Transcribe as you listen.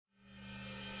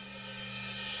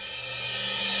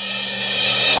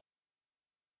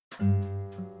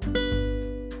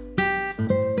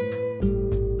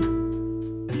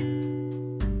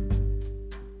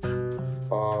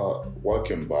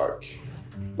Welcome back,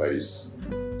 ladies,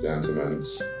 gentlemen,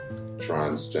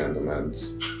 transgendermen,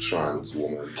 trans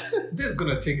women. This is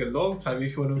gonna take a long time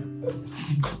if you want to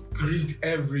greet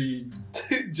every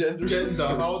gender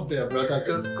out there, brother.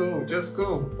 Just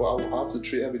go. But I will have to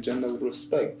treat every gender with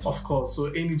respect. Of course. So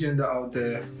any gender out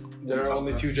there, There are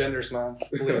only 2 genders, man.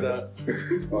 Believe that.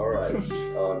 Alright,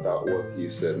 that what he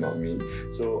said, not me.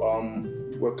 So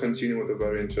we're continuing with a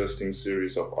very interesting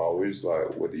series of ours,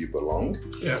 like Where Do You Belong?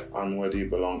 Yeah. And Where Do You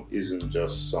Belong isn't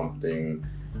just something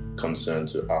concerned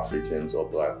to Africans or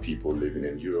Black people living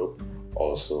in Europe,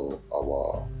 also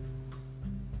our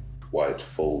white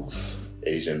folks,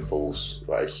 Asian folks,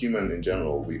 like human in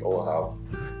general. We all have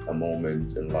a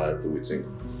moment in life where we think,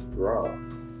 wow,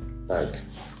 like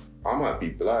I might be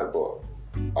Black, but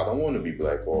I don't want to be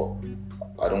Black, or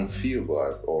I don't feel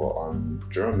Black, or I'm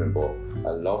German, but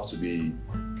I love to be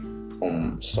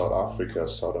from South Africa,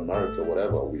 South America,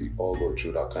 whatever. We all go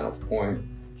through that kind of point,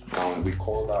 and we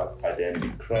call that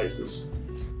identity crisis.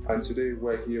 And today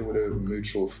we're here with a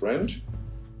mutual friend.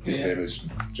 His name is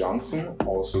Johnson,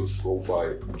 also go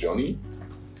by Johnny.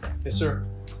 Yes, sir.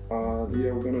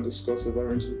 We're going to discuss a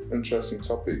very interesting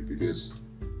topic because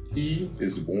he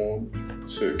is born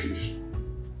Turkish.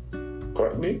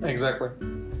 Correct me? Exactly.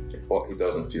 But he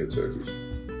doesn't feel Turkish.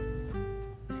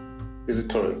 Is it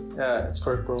correct? Yeah, it's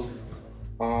correct, bro.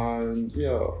 And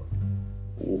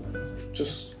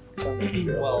just tell me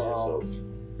about yourself.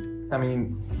 I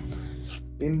mean,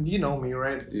 you know me,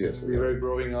 right? Yes. We were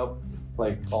growing up,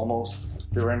 like almost.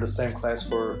 We were in the same class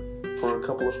for a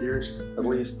couple of years at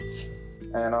least,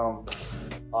 and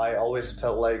I always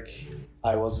felt like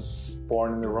I was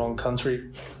born in the wrong country.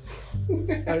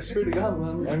 I swear to God,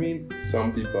 man. I mean,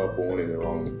 some people are born in the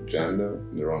wrong gender,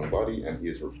 in the wrong body, and he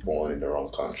is born in the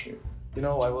wrong country. You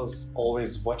know, I was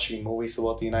always watching movies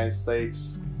about the United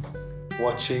States,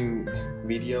 watching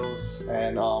videos,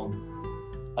 and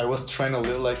I was trying to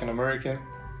live like an American.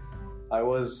 I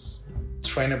was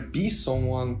trying to be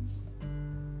someone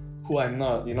who I'm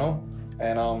not, you know?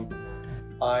 And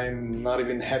I'm not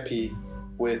even happy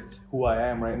with who I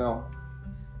am right now.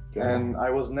 Yeah. And I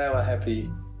was never happy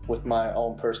with my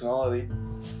own personality,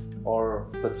 or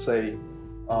let's say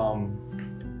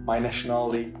my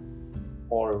nationality,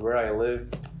 or where I live.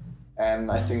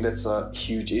 And I think that's a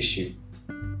huge issue.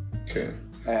 Okay.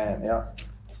 And yeah.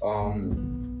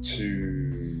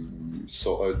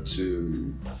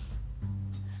 To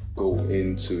go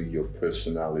into your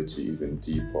personality even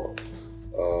deeper,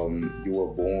 you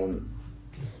were born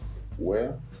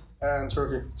where? And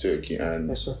Turkey. Turkey. And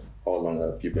Yes, sir. how long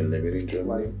have you been living in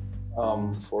Germany?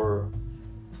 For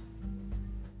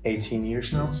 18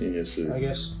 years now, 18 years, I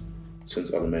guess.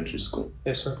 since elementary school.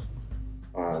 Yes, sir.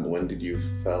 And when did you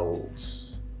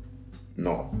felt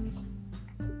not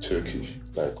Turkish?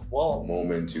 Like, Well, the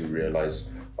moment you realized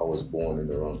I was born in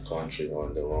the wrong country or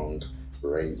in the wrong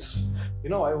race. you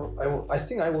know, I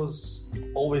think I was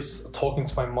always talking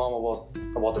to my mom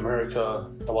about America,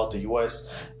 about the US.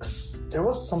 There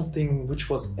was something which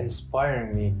was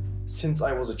inspiring me since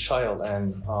I was a child,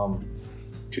 and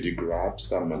Could you grasp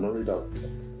that memory that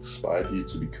inspired you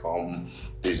to become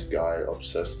this guy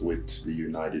obsessed with the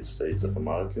United States of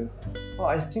America? well,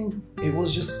 I think it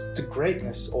was just the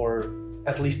greatness, or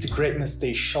at least the greatness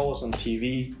they show us on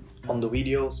TV, on the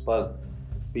videos, but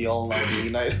we all know the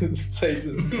United States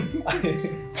is...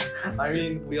 I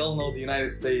mean, we all know the United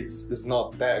States is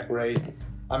not that great.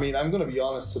 I mean, I'm gonna be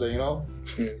honest today, you know?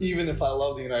 Even if I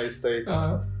love the United States,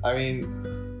 I mean,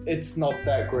 it's not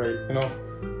that great, you know?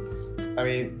 I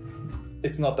mean,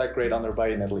 it's not that great under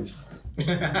Biden, at least.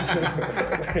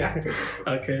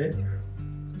 Okay.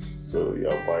 So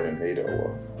you're a Biden hater or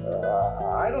what?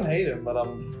 I don't hate him, but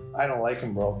I don't like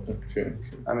him, bro. Okay.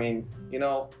 I mean, you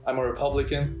know, I'm a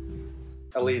Republican.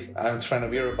 At least I'm trying to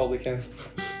be a Republican.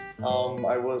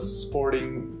 I was supporting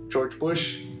George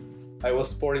Bush. I was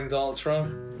supporting Donald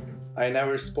Trump. I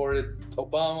never supported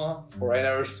Obama, or I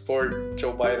never supported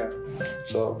Joe Biden.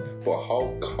 So, But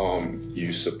how come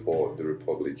you support the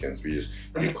Republicans? Because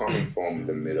you're coming from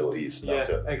the Middle East. yeah,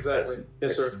 exactly.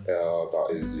 Yes, sir. That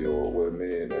is your word,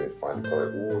 let me find the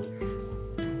correct word.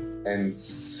 And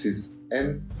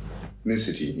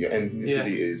ethnicity. Your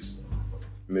ethnicity is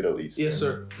Middle Eastern. Yes,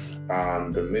 sir.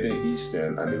 And the Middle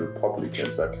Eastern and the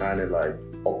Republicans are kind of like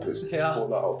opposites, Yeah.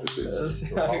 polar opposites. Yes, So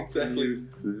yeah, how exactly. can you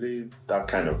live that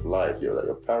kind of life? You're like,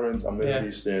 your parents are Middle Yeah.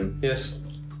 Eastern. Yes.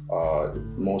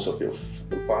 Most of your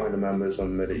family members are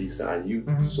Middle Eastern, and you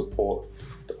support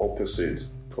the opposite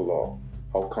polar.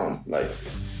 How come? Like,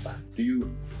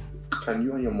 can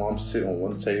you and your mom sit on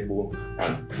one table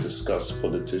and discuss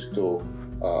political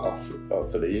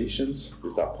affiliations?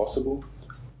 Is that possible?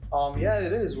 Yeah,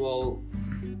 it is. Well,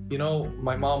 you know,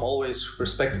 my mom always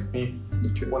respected me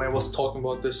Okay. when I was talking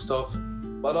about this stuff.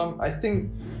 But I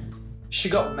think she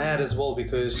got mad as well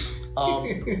because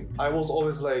I was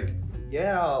always like,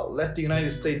 yeah, let the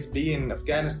United States be in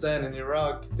Afghanistan and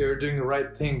Iraq. They're doing the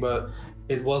right thing, but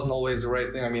it wasn't always the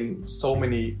right thing. I mean, so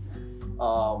many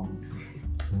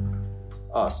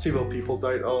civil people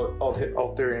died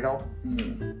out there, you know.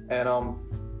 And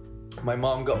my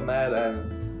mom got mad,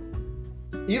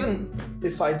 and even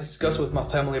if I discuss with my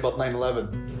family about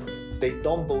 9/11, they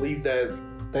don't believe that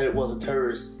it was a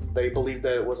terrorist. They believe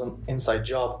that it was an inside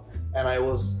job, and I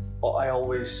always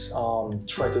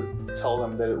try to tell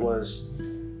them that it was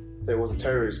a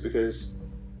terrorist, because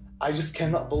I just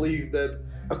cannot believe that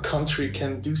a country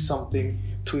can do something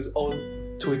to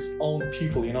its own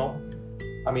people, you know.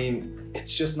 I mean,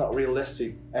 it's just not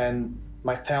realistic, and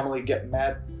my family get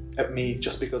mad at me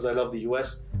just because I love the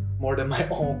US more than my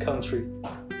own country,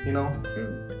 you know.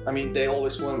 I mean, they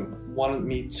always wanted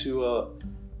me to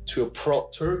a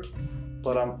proud Turk,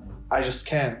 but I just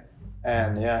can't.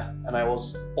 And yeah, and I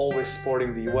was always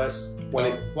supporting the US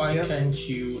why can't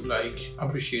you like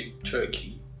appreciate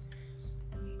Turkey?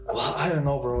 Well, I don't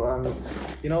know, bro.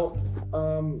 You know,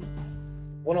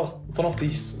 one of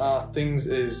these things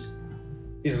is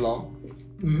Islam.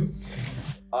 Mm-hmm.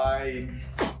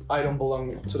 I don't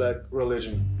belong to that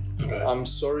religion. Okay. I'm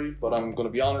sorry, but I'm gonna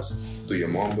be honest. Do your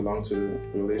mom belong to the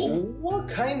religion? Well,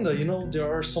 kinda. You know, there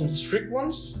are some strict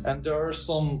ones, and there are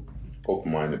some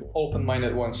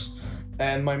open-minded ones.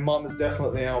 And my mom is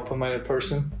definitely an open-minded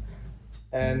person,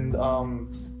 and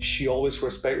she always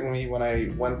respected me when I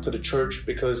went to the church,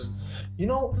 because, you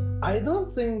know, I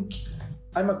don't think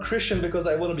I'm a Christian because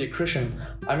I want to be a Christian.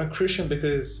 I'm a Christian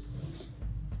because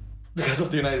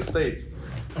of the United States.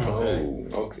 Okay.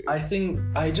 Oh, okay. I think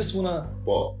I just wanna.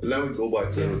 Well, let me go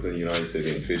back to the United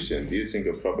States being Christian. Do you think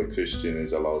a proper Christian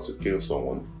is allowed to kill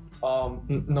someone?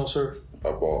 No, sir.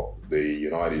 About the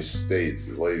United States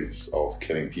ways of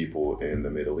killing people in the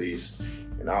Middle East,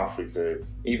 in Africa,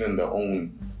 even their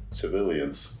own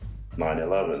civilians.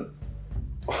 9/11.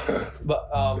 But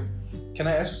can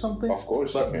I ask you something? Of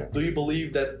course you can. But do you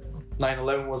believe that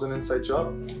 9/11 was an inside job?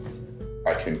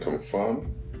 I can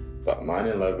confirm that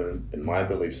 9/11 in my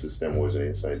belief system was an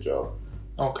inside job.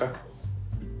 Okay.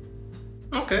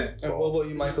 Okay. And what about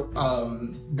you, Michael?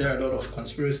 There are a lot of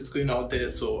conspiracies going out there,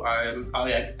 so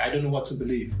I don't know what to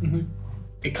believe. Mhm.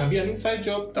 It can be an inside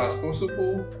job, that's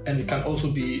possible, and it can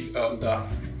also be that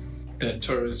the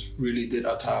terrorists really did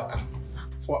attack.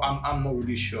 I'm not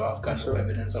really sure. I've got no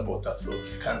evidence about that, so I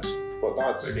can't. But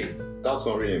that's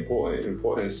not really important.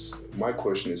 Important is, my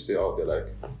question is still out there, like,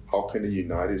 how can the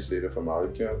United States of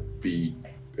America be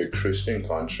a Christian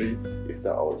country if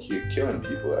they're out here killing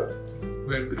people?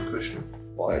 Very good question.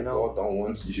 Well, Like, you know, God don't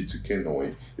want you to kill no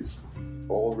one. It's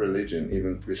all religion,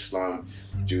 even Islam,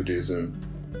 Judaism,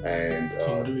 and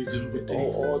Hinduism, Buddhism,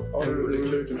 all every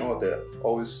religion out there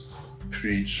always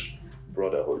preach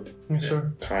brotherhood. yes,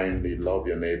 sir. Kindly love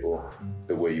your neighbor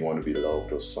the way you want to be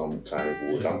loved, or some kind of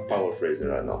words. I'm paraphrasing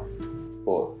right now,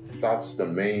 but that's the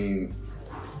main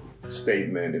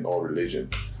statement in all religion.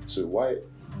 So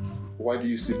why do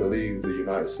you still believe the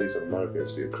United States of America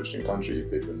is still a Christian country if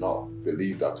they do not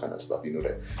believe that kind of stuff? You know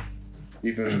that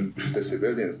even the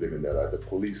civilians living there, like the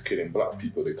police killing black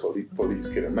people, the police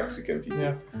killing Mexican people,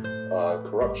 Yeah.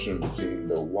 corruption between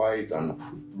the white and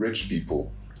rich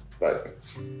people, like,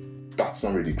 that's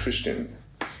not really Christian.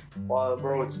 Well,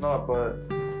 bro, it's not. But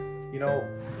you know,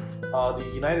 the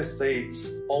United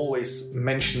States always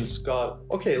mentions God.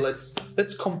 Okay, let's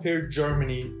compare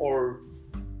Germany or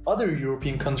other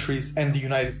European countries and the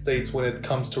United States when it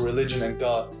comes to religion and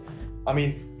God. I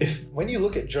mean, when you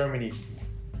look at Germany,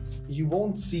 you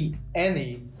won't see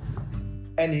any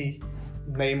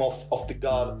name of the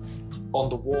God on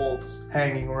the walls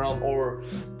hanging around, or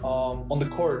on the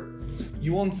court.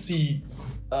 You won't see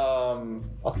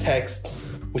a text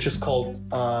which is called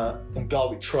 "In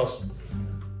God We Trust."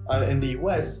 In the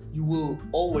US, you will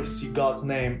always see God's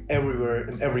name everywhere,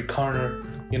 in every corner,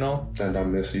 you know? And they're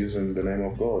misusing the name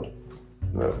of God.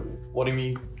 What do you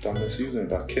mean? They're misusing,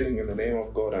 they're killing in the name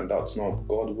of God, and that's not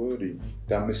God worthy.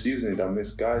 They're misusing it, they're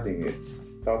misguiding it.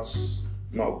 That's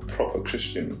not proper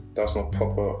Christian. That's not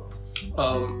proper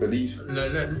belief.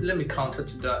 Let me counter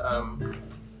to that.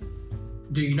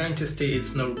 The United States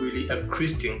is not really a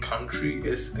Christian country.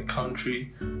 It's a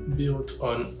country built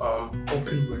on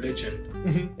open religion.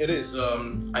 It is.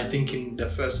 I think in the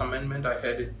First Amendment, I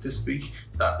heard it this week,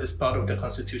 that it's part of the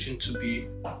Constitution to be,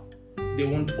 they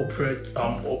won't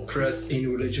oppress any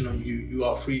religion on you. You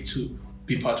are free to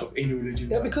be part of any religion.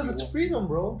 Yeah, because it's freedom,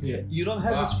 bro. Yeah. You don't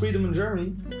have this freedom in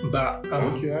Germany. But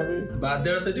Don't you have it? But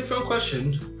there's a different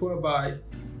question whereby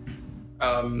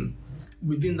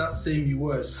within that same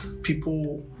US,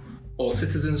 people or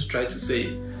citizens try to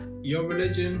say your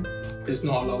religion is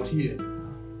not allowed here.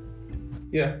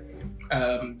 Yeah.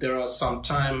 There are some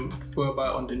time whereby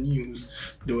on the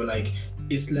news they were like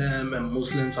Islam and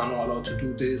Muslims are not allowed to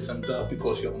do this and that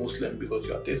because you're Muslim, because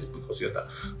you're this, because you're that.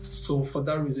 So for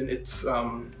that reason, it's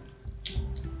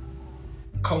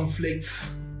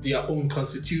conflicts their own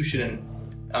constitution.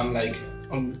 I'm like,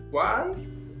 why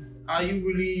are you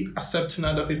really accepting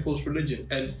other people's religion?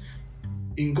 And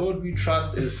in God we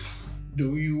trust is,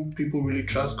 do you people really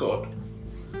trust God?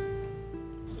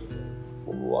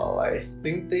 Well, I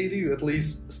think they do, at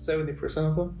least 70%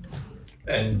 of them.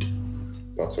 And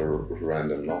That's a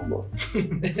random number.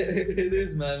 It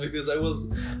is, man, because I was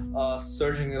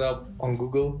searching it up on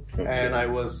Google, and I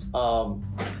was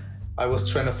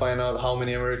trying to find out how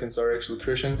many Americans are actually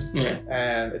Christians,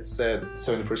 and it said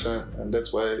 70%, and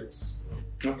that's why it's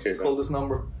called this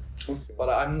number. Okay. But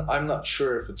I'm not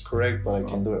sure if it's correct, but I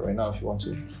can do it right now if you want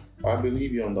to. I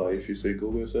believe you on that if you say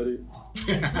Google said it.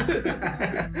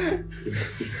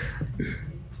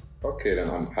 Okay, then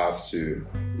I have to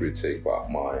retake back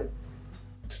my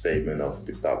statement of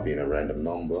that being a random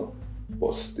number,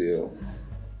 but still,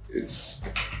 it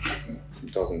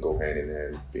doesn't go hand in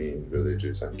hand being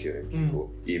religious and killing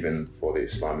people, even for the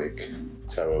Islamic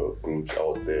terror groups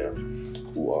out there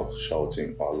who are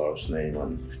shouting Allah's name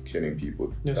and killing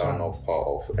people. Yes, they are not part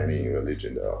of any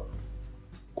religion. They are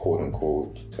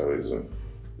quote-unquote terrorism.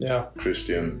 Yeah.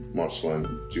 Christian,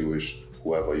 Muslim, Jewish,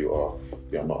 whoever you are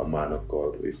not a man of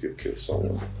God if you kill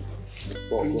someone.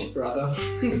 Preach, brother.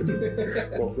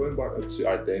 Well, going back to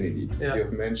identity,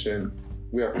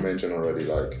 we have mentioned already,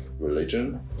 like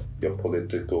religion, your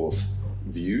political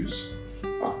views,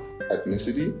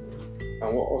 ethnicity,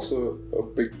 and what also a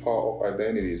big part of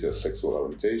identity is your sexual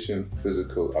orientation,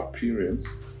 physical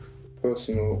appearance,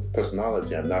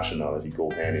 personality, and nationality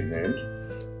go hand in hand,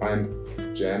 and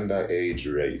gender, age,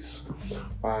 race,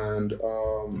 and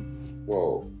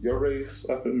well, your race,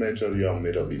 I think mentioned you are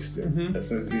Middle Eastern.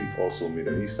 Ethnicity also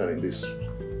Middle Eastern. In this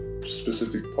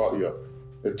specific part, you're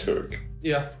a Turk.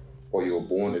 Yeah. Or you were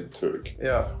born a Turk.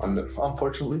 Yeah. And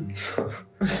unfortunately.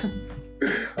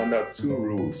 And there are two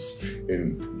rules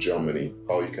in Germany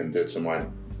how you can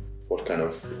determine what kind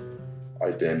of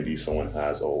identity someone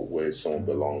has or where someone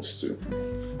belongs to.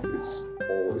 It's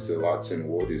a Latin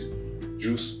word, is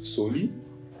jus soli.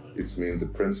 It means the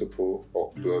principle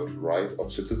of birthright of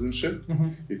citizenship.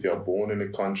 If you are born in a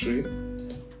country,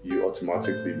 you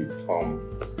automatically become.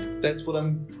 That's what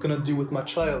I'm gonna do with my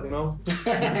child, you know.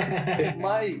 If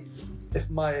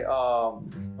my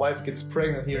wife gets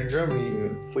pregnant here in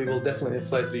Germany, we will definitely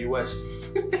fly to the US.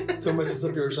 To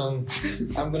Mississippi or something.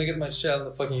 I'm gonna get my child in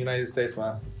the fucking United States,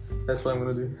 man. That's what I'm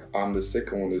gonna do. The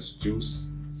second one is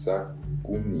jus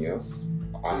sanguinis.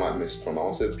 I might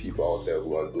mispronounce it. People out there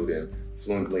who are good and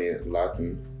fluently in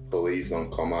Latin, please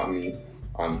don't come at me.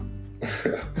 I've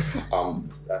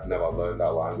never learned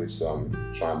that language, so I'm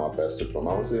trying my best to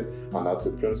pronounce it. And that's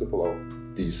the principle of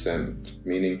descent,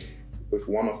 meaning if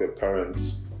one of your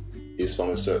parents is from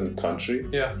a certain country,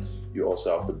 you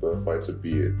also have the birthright to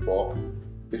be it. But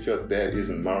if your dad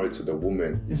isn't married to the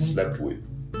woman you slept with,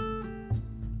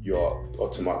 you're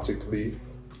automatically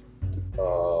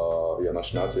your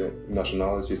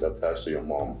nationality is attached to your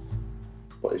mom.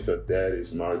 But if your dad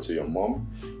is married to your mom,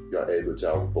 you are able to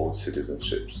have both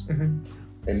citizenships.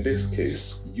 In this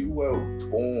case, you were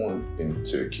born in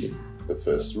Turkey. The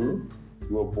first rule,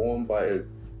 you were born by a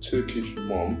Turkish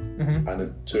mom and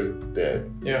a Turk dad.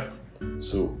 Yeah.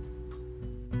 So,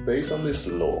 based on this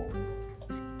law,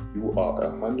 you are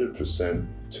 100%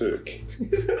 Turk.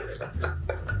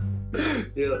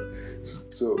 Yeah.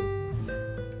 So,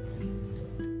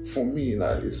 for me,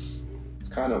 like it's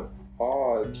kind of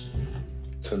hard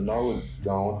to narrow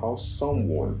down how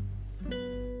someone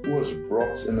who was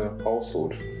brought in a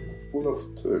household full of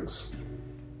Turks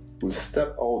will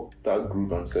step out that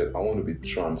group and said, I want to be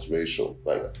transracial.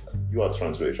 Like, you are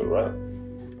transracial, right?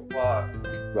 Wow.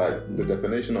 Like, the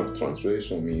definition of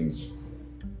transracial means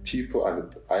people are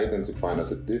identifying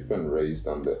as a different race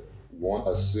than the one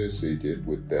associated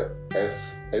with their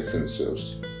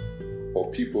essences, or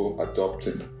people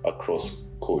adopted across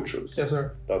cultures. Yes,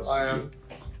 sir. I am.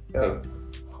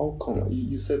 How come?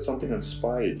 You said something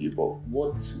inspired you, but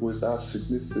what was that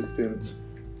significant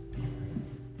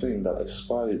thing that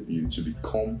inspired you to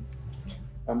become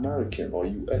American or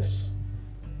US?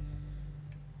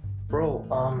 Bro,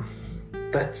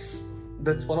 that's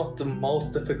one of the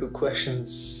most difficult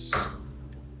questions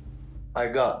I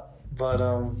got. But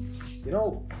you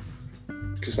know,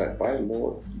 Because like by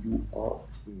law, you are.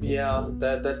 yeah,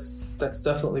 that's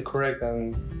definitely correct,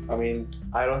 and I mean,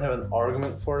 I don't have an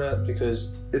argument for that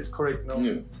because it's correct, you know.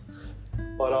 Yeah.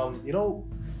 But you know,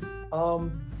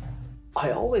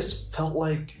 I always felt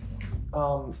like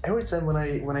every time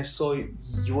when I saw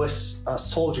U.S.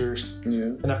 Soldiers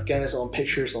Yeah. in Afghanistan on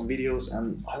pictures, on videos,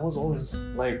 and I was always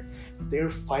like, they're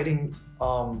fighting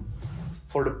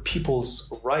for the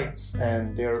people's rights,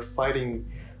 and they're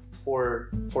fighting for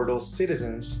those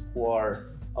citizens who are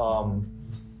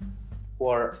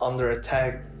under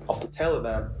attack of the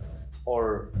Taliban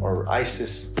or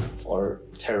ISIS or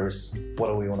terrorists,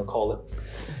 whatever we want to call it.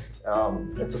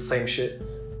 It's the same shit.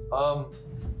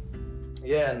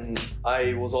 Yeah, and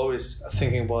I was always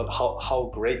thinking about how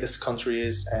great this country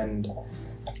is, and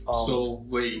So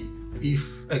wait,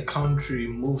 if a country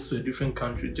moves to a different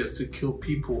country just to kill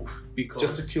people because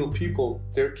just to kill people,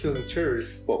 they're killing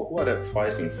terrorists. But who are they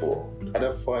fighting for? Are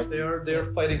they fighting?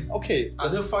 They're fighting. Okay, are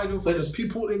they fighting for the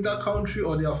people in that country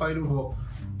or they are fighting for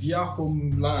their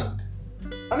homeland?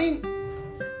 I mean,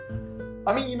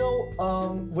 you know,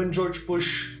 when George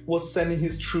Bush was sending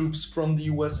his troops from the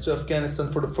U.S. to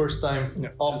Afghanistan for the first time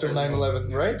after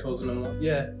 9/11, right? 2001.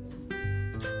 Yeah.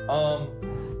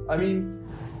 I mean,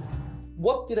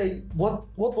 what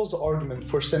was the argument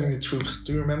for sending the troops?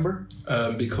 Do you remember?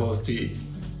 Because they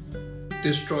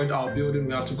destroyed our building,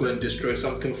 we have to go and destroy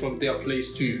something from their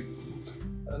place too.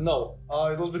 No,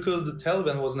 it was because the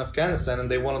Taliban was in Afghanistan and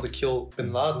they wanted to kill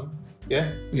Bin Laden.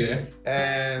 Yeah. Yeah.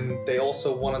 And they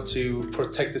also wanted to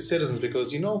protect the citizens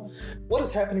because, you know, what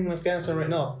is happening in Afghanistan right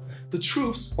now? The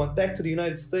troops went back to the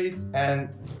United States, and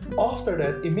after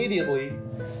that, immediately,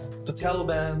 the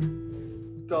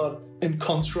Taliban got in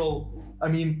control. I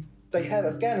mean, they had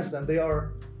Afghanistan.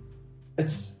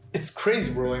 It's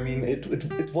crazy, bro. I mean,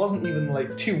 it wasn't even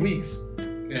like 2 weeks.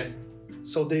 Yeah.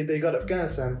 So they got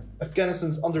Afghanistan.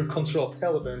 Afghanistan's under control of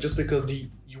Taliban just because the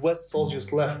US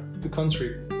soldiers left the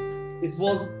country. It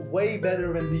was way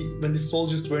better when the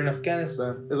soldiers were in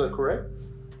Afghanistan. Is that correct?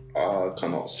 I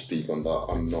cannot speak on that.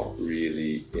 I'm not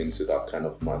really into that kind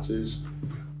of matters.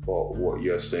 But what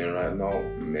you're saying right now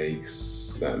makes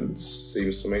sense.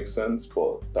 Seems to make sense,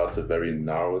 but that's a very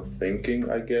narrow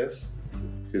thinking, I guess.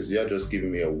 Because you're just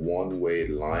giving me a one-way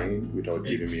line without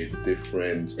giving me a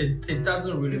different. It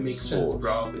doesn't really make sense, source.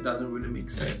 bro. It doesn't really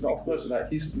make sense. No, of course, like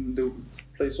he's the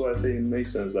place where I say it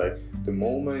makes sense. Like the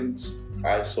moment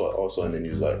I saw it also in the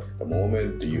news, like the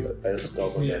moment the US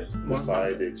government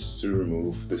decided to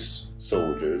remove the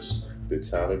soldiers, the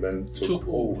Taliban took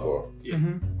over Yeah.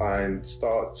 and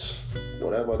start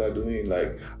whatever they're doing.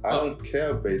 Like I don't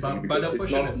care basically but because the it's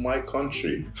question not is- my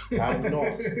country. I'm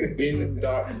not in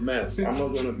that mess. I'm not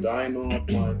gonna die. None of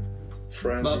my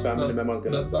friends, But- family but- members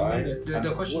gonna but die. the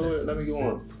And- question wait, is- let me go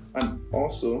on. And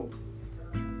also,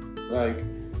 like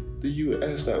the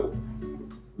US, like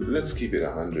let's keep it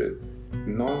 100.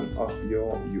 None of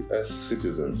your US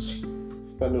citizens,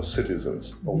 fellow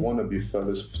citizens, or wannabe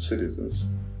fellow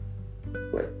citizens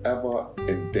were ever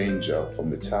in danger from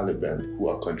the Taliban who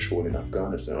are controlling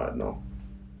Afghanistan right now.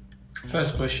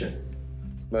 First question.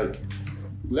 Like,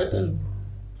 let them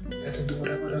do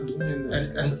whatever they're doing in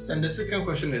there. And the second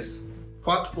question is,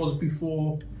 what was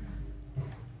before,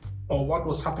 or what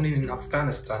was happening in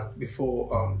Afghanistan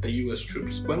before the U.S.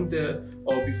 troops went there,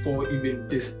 or before even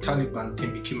this Taliban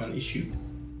thing became an issue?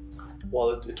 Well,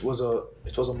 it was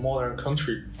a modern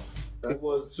country. It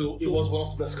was one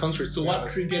of the best countries. So to be what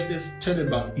honest. triggered this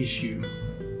Taliban issue?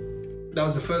 That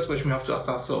was the first question we have to ask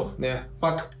ourselves. Yeah.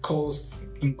 What caused,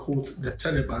 in quotes, the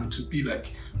Taliban to be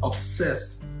like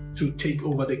obsessed to take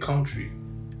over the country?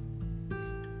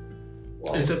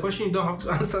 Wow. It's a question you don't have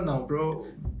to answer now, bro.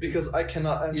 Because I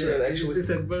cannot answer it actually. It's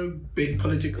a very big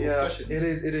political Yeah, question. it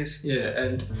is. Yeah,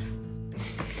 and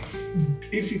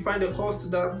if you find a cause to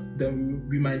that, then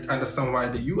we might understand why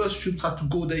the US troops had to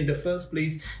go there in the first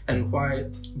place, and why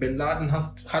Bin Laden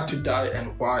had to die,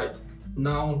 and why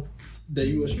now the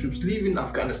US troops leaving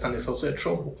Afghanistan is also a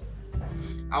trouble.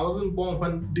 I wasn't born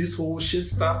when this whole shit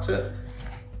started,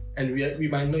 and we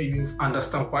might not even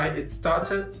understand why it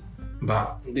started,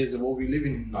 but this is what we're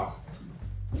living in now.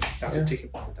 You have to take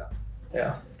it with that.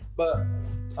 Yeah. But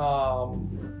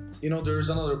you know, there's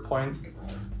another point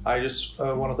I just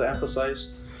wanted to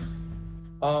emphasize.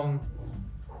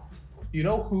 You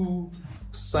know who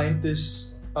signed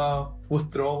this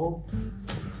withdrawal?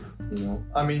 No.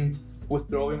 I mean,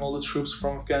 withdrawing all the troops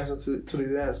from Afghanistan to the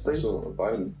United States. So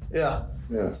Biden. Yeah.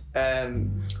 Yeah.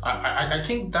 And I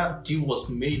think that deal was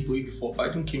made way before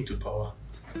Biden came to power.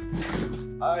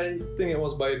 I think it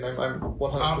was Biden. I'm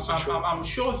 100% sure. I'm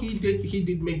sure he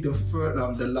did make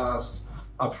the last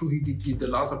approval. He did give the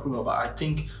last approval, but I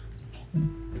think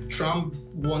Trump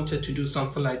wanted to do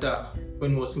something like that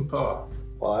when he was in power.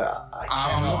 Well,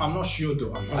 I'm not sure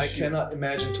though. I cannot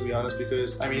imagine, to be honest,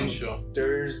 because I mean, not sure.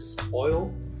 there's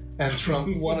oil, and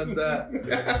Trump wanted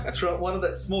that. Trump wanted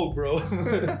that smoke, bro.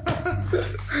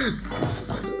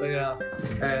 Yeah,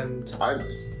 and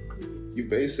you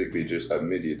basically just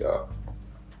admitted that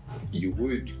you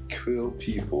would kill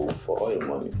people for oil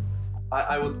money.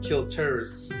 I would kill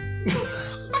terrorists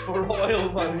for oil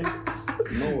money.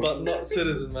 No, But not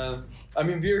citizen, man. I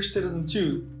mean, we're citizen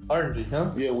too, aren't we?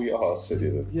 Huh? yeah, we are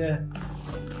citizens. Yeah.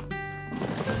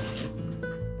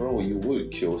 Bro, you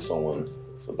would kill someone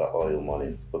for that oil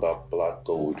money, for that black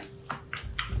gold.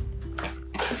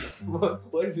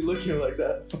 Why is he looking like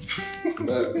that?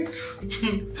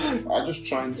 I'm just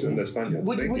trying to understand your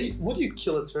thinking. Would you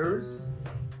kill a terrorist?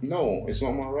 No, it's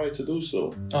not my right to do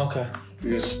so. Okay.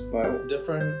 Because, like,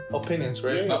 Different opinions,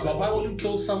 right? Yeah. But why would you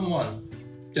kill someone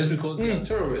just because they're a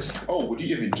terrorist? oh, would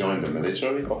you even join the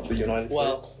military of the United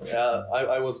Well, States? yeah,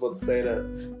 I was about to say that.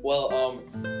 Well,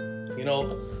 you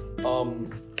know,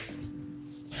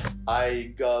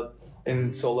 I got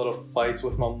into a lot of fights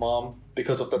with my mom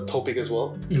because of that topic as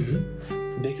well.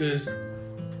 Mm-hmm. Because,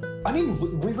 I mean,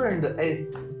 we were in the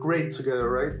 8th grade together,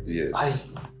 right? Yes.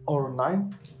 Or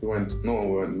 9th? We went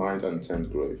 9th and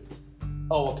 10th grade.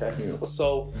 Oh, okay. Yeah.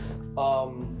 So,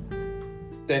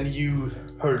 then you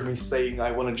heard me saying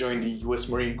I want to join the U.S.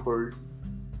 Marine Corps.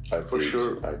 For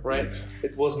sure, right?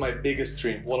 It was my biggest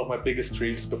dream, one of my biggest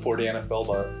dreams before the NFL,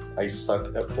 but I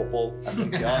suck at football. I'm gonna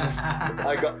be honest.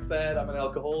 I got fat. I'm an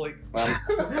alcoholic.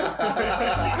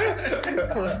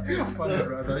 Funny,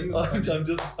 brother. I'm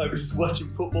just watching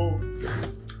football,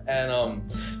 and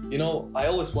you know, I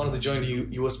always wanted to join the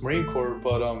U.S. Marine Corps,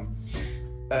 but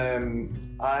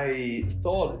I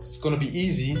thought it's gonna be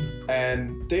easy,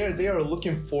 and they are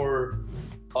looking for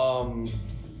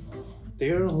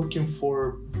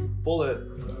bullet.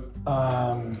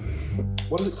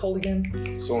 What is it called again?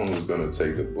 Someone who's gonna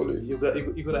take the bullet. You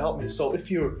gotta help me. So if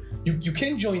you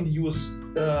can join the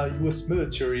U.S.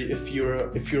 Military if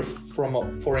you're from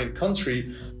a foreign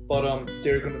country, but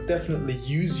they're gonna definitely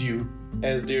use you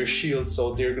as their shield.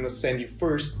 So they're gonna send you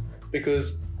first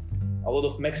because a lot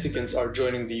of Mexicans are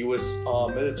joining the U.S.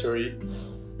 Military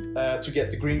to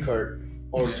get the green card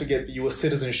or to get the U.S.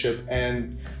 citizenship,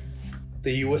 and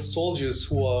the U.S. soldiers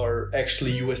who are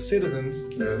actually U.S.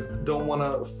 citizens don't want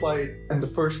to fight in the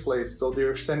first place, so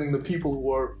they're sending the people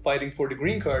who are fighting for the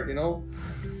green card, you know,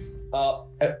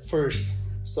 at first,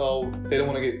 so they don't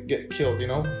want to get killed, you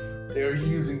know. They're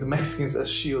using the Mexicans as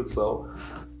shields, so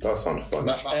That sounds fun.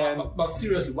 But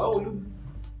seriously, why would you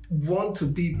want to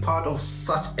be part of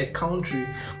such a country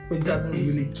which doesn't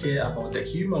really care about the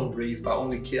human race, but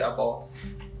only care about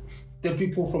the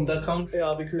people from that country?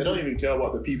 yeah, They because don't even care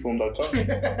about the people in that country.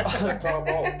 They care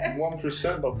about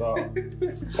 1% of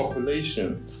the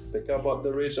population. They care about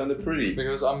the rich and the pretty.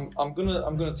 because I'm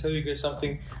gonna tell you guys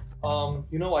something.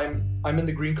 You know, I'm in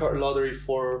the green card lottery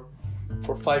for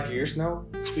 5 years now.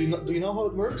 Do you know how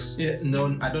it works? Yeah,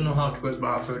 no, I don't know how it works, but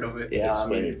I've heard of it. Yeah,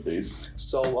 Explain it, please.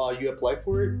 So you apply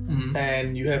for it,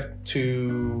 and you have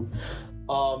to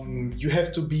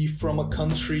be from a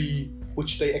country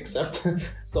which they accept.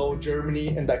 So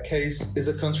Germany, in that case, is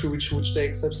a country which they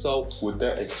accept. So Would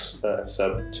they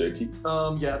accept Turkey?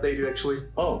 yeah, they do actually.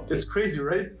 Oh, It's crazy,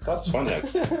 right? that's funny.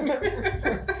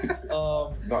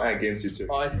 Not against you,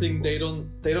 Turkey. I think they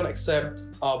don't accept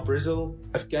Brazil,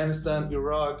 Afghanistan,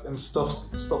 Iraq, and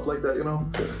stuff like that. You know.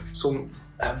 So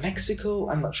Mexico,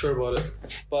 I'm not sure about it,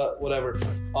 but whatever.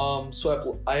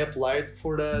 So I applied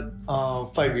for that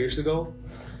 5 years ago,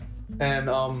 and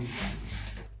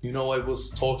you know, I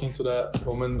was talking to that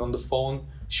woman on the phone.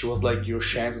 She was like, your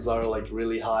chances are like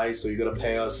really high, so you gotta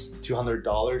pay us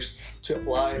 $200 to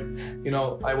apply. You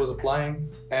know, I was applying,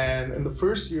 and in the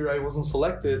first year I wasn't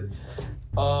selected.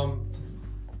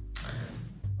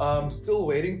 I'm still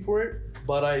waiting for it,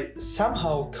 but I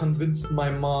somehow convinced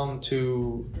my mom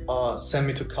to send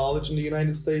me to college in the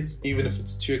United States, even if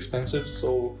it's too expensive.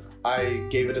 So I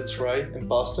gave it a try in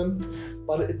Boston,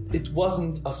 but it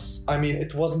wasn't a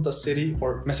city,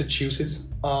 or Massachusetts.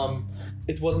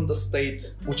 It wasn't a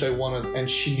state which I wanted, and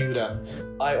she knew that.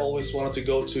 I always wanted to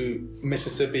go to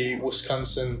Mississippi,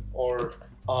 Wisconsin, or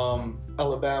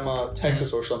Alabama,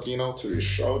 Texas, or something, you know. To the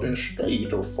southern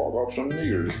state of fuck off some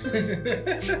niggers.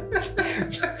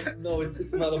 No,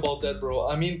 it's not about that, bro.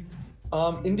 I mean,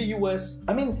 in the US,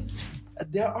 I mean,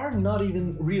 there are not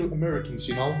even real Americans,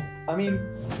 you know. I mean,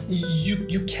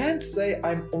 you can't say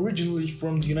I'm originally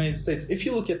from the United States. If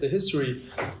you look at the history,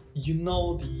 you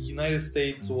know the United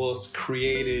States was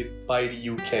created by the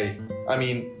UK. I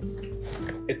mean,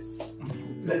 it's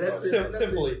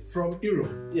simply from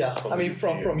Europe. yeah. I mean,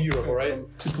 from Europe, all right.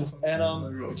 People from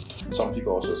And Europe. Some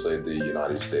people also say the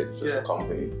United States is just Yeah. a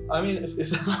company. I mean, if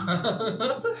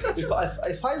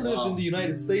I live in the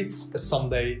United States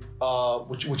someday,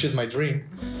 which is my dream,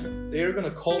 they're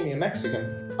gonna call me a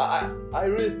Mexican. I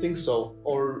really think so.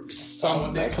 Or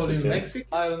some They call you Mexican. Mexican?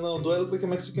 I don't know. Do I look like a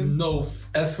Mexican? No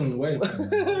effing way.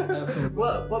 Man.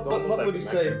 What Don't look like would a you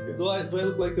say? Mexican. Do I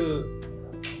look like a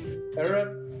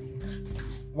Arab?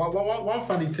 One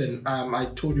funny thing, I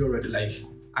told you already, like,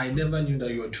 I never knew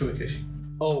that you were Turkish.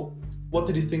 Oh, what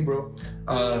did you think, bro?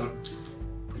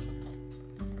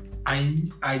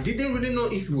 I didn't really know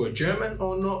if you were German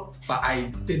or not, but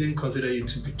I didn't consider you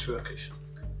to be Turkish.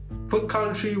 What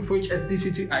country, which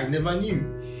ethnicity, I never knew.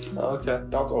 Okay.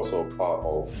 That's also part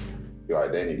of your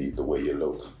identity, the way you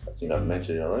look. I think I've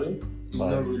mentioned it already.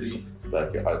 Not really.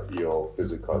 Like your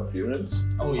physical appearance.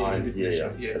 Oh yeah, And, you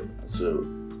mentioned, yeah. So,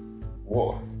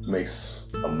 what makes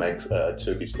a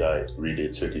Turkish guy really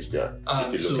a Turkish guy?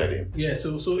 If you look at him. Yeah,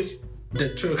 so if the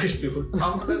Turkish people,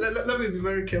 let me be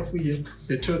very careful here.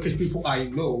 The Turkish people I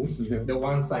know, the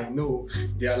ones I know,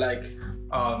 they are like,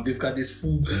 they've got this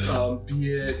full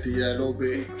beard, they are a little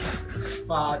bit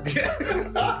fat.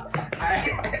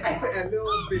 I said a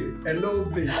little bit.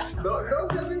 Don't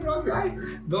get me wrong, guys.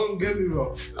 Don't get me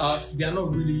wrong. They are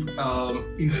not really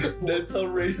into That's how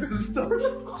racism started.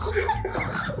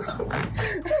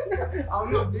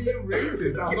 I'm not being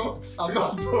racist. I'm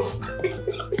not.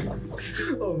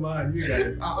 Oh man, you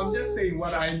guys. I'm just saying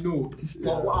what I know.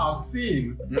 For what I've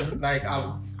seen, like I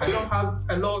don't have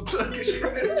a lot of Turkish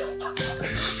friends.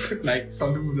 Like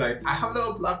some people, like I have a lot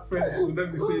of black friends. So let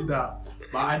me say that.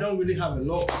 But I don't really have a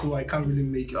lot, so I can't really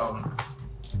make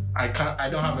I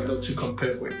don't have a lot to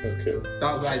compare with. Okay.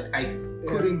 That's why I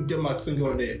couldn't get my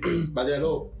finger on it. But there are a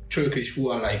lot of Turkish who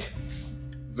are like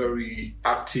very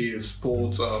active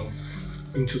sports,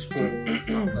 into sport, like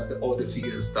all the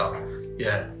figures stuff.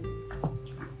 Yeah.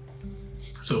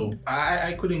 So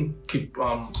I couldn't keep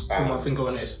put my finger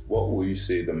on it. What would you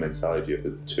say the mentality of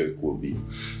a Turk would be?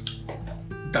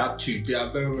 That too, they are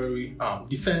very, very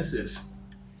defensive.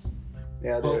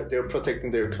 Yeah, they're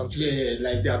protecting their country. Yeah,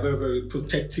 like they are very, very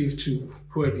protective to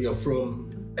where they are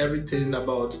from. Everything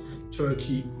about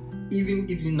Turkey, even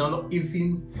if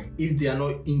they are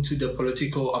not into the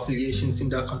political affiliations in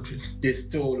that country, they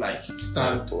still like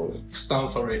stand for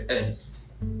it. And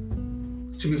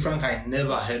to be frank, I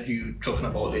never heard you talking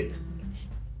about it.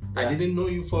 I didn't know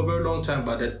you for a very long time,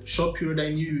 but the short period I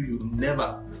knew you, you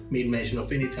never made mention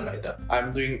of anything like that.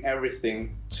 I'm doing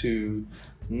everything to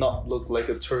not look like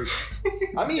a Turk.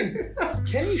 I mean,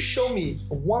 can you show me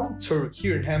one Turk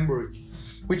here in Hamburg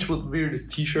which would wear this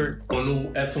t-shirt? Oh, no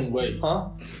effing way. Huh?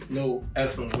 No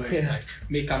effing way. Yeah. Like,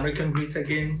 make American great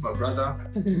again, my brother.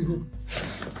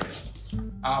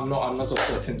 I'm not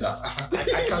supporting that.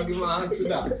 I can't give my hands to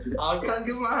that. I can't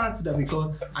give my hands to that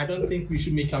because I don't think we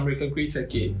should make America great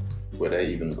again. Were they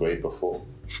even great before?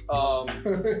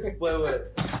 Wait.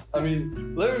 I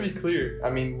mean, let me be clear. I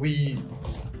mean, we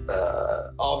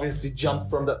obviously jumped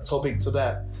from that topic to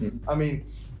that. I mean,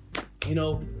 you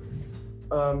know,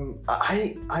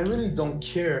 I really don't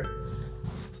care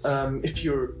if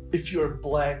you're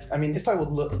black. I mean, if I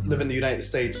would live in the United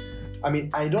States, I mean,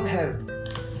 I don't have.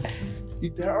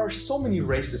 There are so many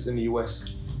races in the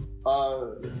U.S.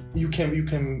 You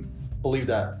can believe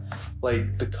that.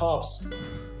 Like the cops.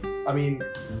 I mean,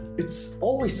 it's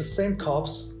always the same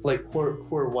cops, like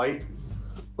who are white,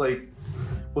 like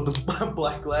with the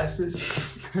black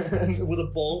glasses and with a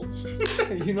ball,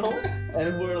 you know,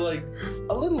 and we're like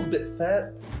a little bit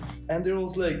fat. And there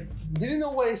was like, did you know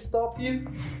why I stopped you?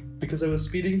 Because I was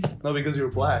speeding? No, because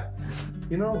you're black.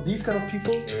 You know, these kind of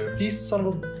people, these son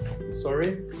of a...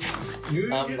 Sorry.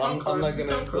 I'm not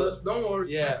gonna curse. Don't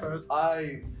worry. Yeah,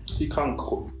 He can't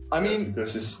cook. I mean,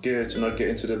 because he's scared to not get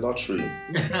into the lottery.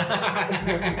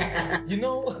 you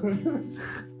know,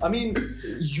 I mean,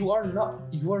 you are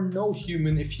no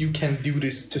human if you can do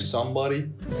this to somebody,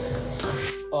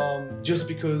 just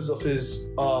because of his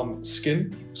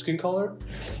skin color.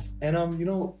 And you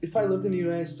know, if I lived in the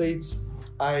United States,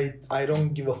 I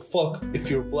don't give a fuck if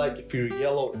you're black, if you're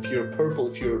yellow, if you're purple,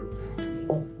 if you're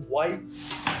white.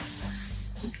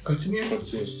 Continue.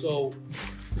 So,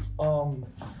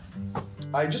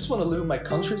 I just want to live in my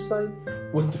countryside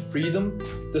with the freedom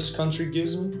this country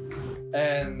gives me.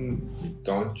 And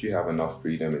Don't you have enough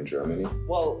freedom in Germany?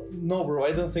 well, no, bro,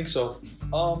 I don't think so.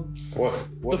 What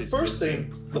The is first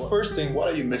missing? thing. What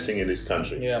are you missing in this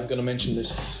country? Yeah, I'm gonna mention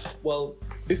this. Well,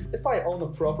 if I own a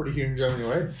property here in Germany,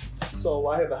 right? So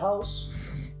I have a house,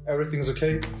 everything's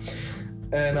okay,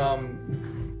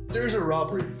 and there's a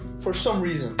robbery for some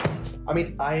reason. I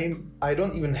mean, I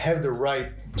don't even have the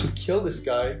right to kill this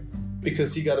guy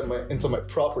because he got into my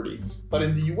property. But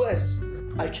in the US,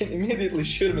 I can immediately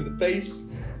shoot him in the face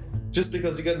just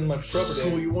because he got in my property.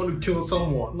 So you want to kill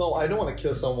someone? No, I don't want to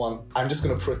kill someone. I'm just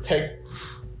gonna protect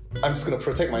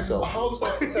myself. How's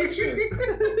that protection?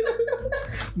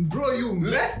 Bro, you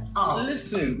messed up.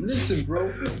 Listen, bro.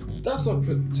 That's not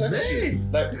protection.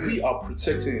 Man. Like, we are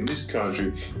protected in this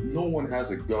country. No one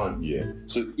has a gun here.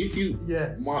 So if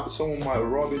someone might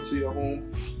rob into your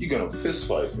home, you're gonna fist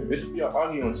fight him. If you're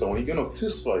arguing on someone, you're gonna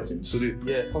fist fight him. So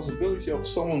the possibility of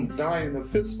someone dying in a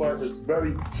fist fight is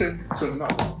very thin to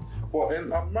none. But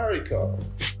in America,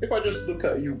 if I just look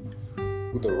at you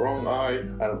with the wrong eye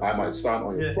and I might stand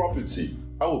on your property,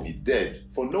 I will be dead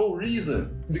for no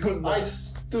reason because I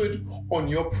stood on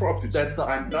your property. That's not.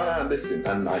 And listen,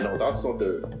 and I know that's not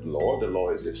the law. The law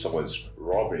is if someone's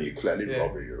robbing you, clearly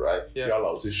robbing you, right? Yeah. You're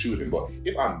allowed to shoot him. But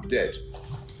if I'm dead,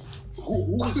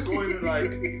 who is going to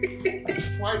like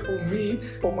fight for me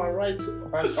for my rights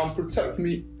and protect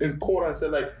me in court and say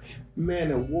like, man,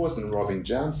 it wasn't Robin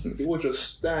Johnson. He was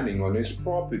just standing on his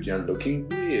property and looking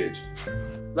weird.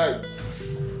 Like,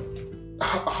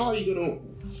 how are you gonna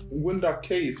win that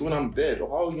case when I'm dead? Or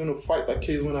how are you gonna fight that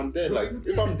case when I'm dead? Like,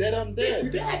 if I'm dead, I'm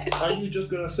dead. Are you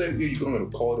just gonna say, you're gonna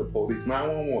call the police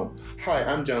 911? Hi,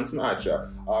 I'm Johnson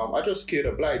Acha. I just killed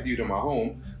a black dude in my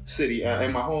home city,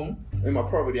 in my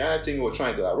property, and I think he was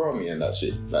trying to like rob me and that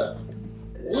shit. Like,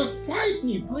 just fight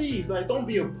me, please. Like, don't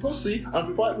be a pussy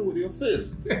and fight me with your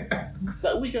fist.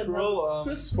 Like, we can have a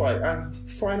fist fight and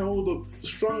find out who the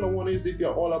stronger one is if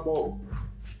you're all about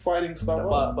fighting stuff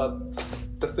out. But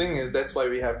the thing is, that's why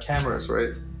we have cameras,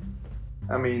 right?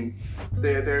 I mean,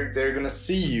 they're gonna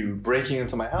see you breaking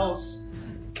into my house.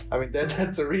 I mean,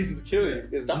 that's a reason to kill you.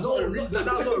 That's That's not a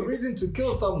reason to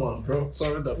kill someone, bro.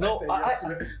 Sorry that No, I said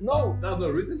yesterday. no. That's no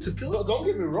reason to kill No, someone. don't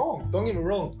get me wrong. Don't get me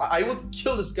wrong. I would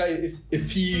kill this guy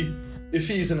if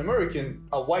he's an American,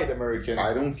 a white American.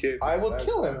 I don't care. I would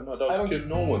kill him. No, don't kill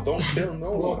no one. Don't kill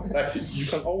no one. Like, you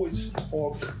can always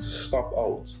talk stuff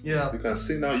out. Yeah. You can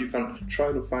sit down, you can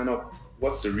try to find out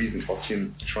what's the reason of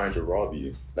him trying to rob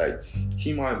you. Like,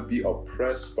 he might be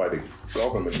oppressed by the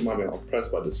government, he might be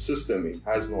oppressed by the system, he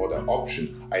has no other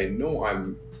option. I know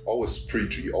I'm always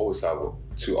preaching, you always have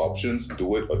two options,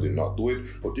 do it or do not do it.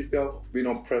 But if you've been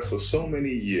oppressed for so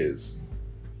many years,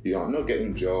 you are not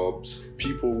getting jobs,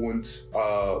 people wouldn't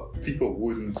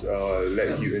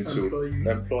let you into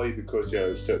employ you because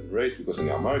you're a certain race, because in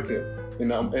American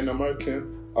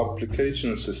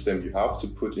application system, you have to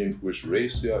put in which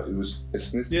race you are, which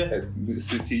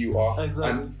ethnicity you are.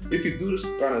 Exactly. And if you do this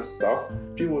kind of stuff,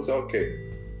 people will say,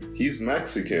 okay, he's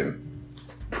Mexican.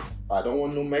 I don't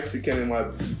want no Mexican in my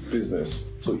business.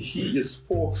 So he is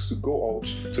forced to go out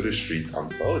to the streets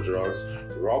and sell drugs,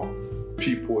 rob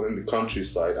people in the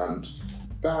countryside, and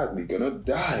badly gonna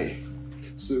die.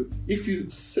 So if you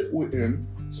sit with him,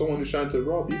 someone is trying to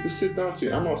rob you, if you sit down to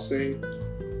him, I'm not saying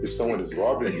if someone is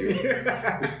robbing you,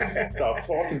 start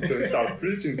talking to him, start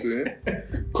preaching to him,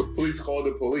 please call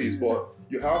the police, but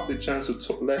you have the chance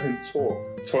to let him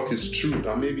talk his truth,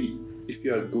 and maybe if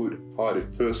you're a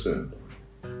good-hearted person,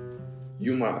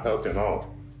 you might help him out.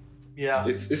 Yeah.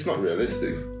 It's not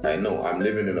realistic. I know, I'm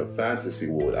living in a fantasy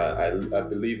world. I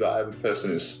believe that every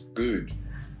person is good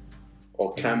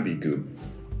or can be good,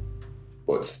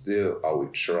 but still I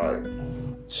would try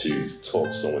to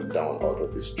talk someone down out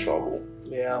of his trouble.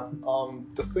 Yeah.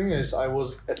 The thing is, I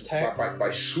was attacked.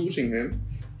 By shooting him,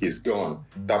 he's gone.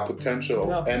 That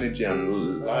potential of energy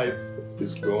and life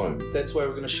is gone. That's why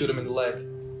we're gonna shoot him in the leg.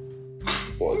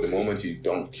 But the moment you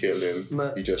don't kill him,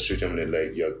 you just shoot him in the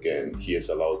leg, he is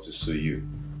allowed to sue you.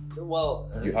 Well,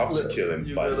 you have to kill him.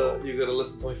 You gotta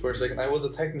listen to me for a second. I was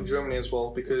attacked in Germany as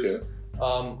well because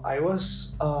I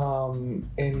was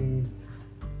in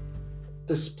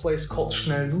this place called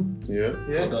Schnelsen. Yeah.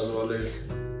 Yeah. That's what it is.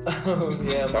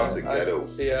 Yeah, that's a ghetto.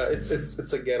 It's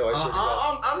a ghetto. I swear to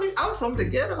God. I'm from the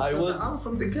ghetto. I'm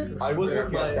from the ghetto. I was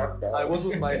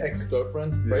with my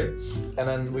ex-girlfriend, right? And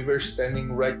then we were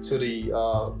standing right to the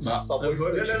subway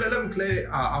station. Let me play.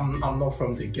 I'm not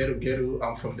from the ghetto.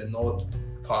 I'm from the north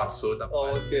part. So that. Oh,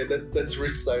 okay. That's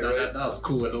rich side, right? That's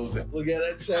cool a little bit. Look at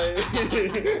that, Shay.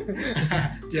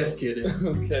 Just kidding.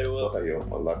 Okay, well. Look at your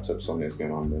laptop. Something's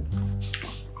going on there.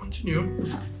 Continue.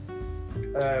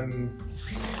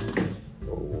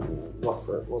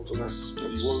 What was this? You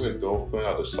were with a girlfriend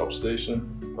at the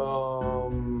substation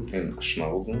in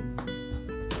Schnauzen.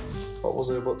 What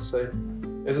was I about to say?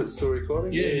 Is it still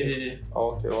recording? Yeah.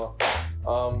 Oh, okay. Well,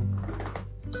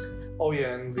 oh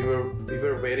yeah, and we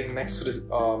were waiting next to this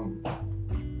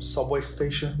subway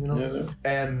station, you know, Yeah.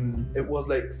 and it was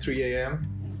like 3 a.m.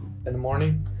 in the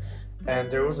morning, and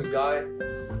there was a guy.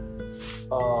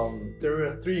 There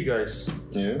were 3 guys.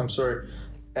 Yeah. I'm sorry,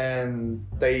 and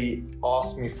they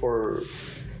asked me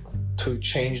to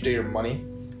change their money,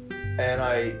 and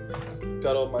I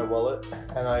got out my wallet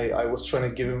and I was trying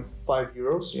to give him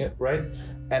 €5, yeah, right?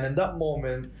 And in that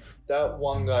moment, that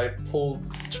one guy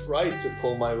tried to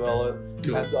pull my wallet,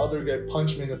 and the other guy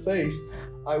punched me in the face.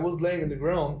 I was laying on the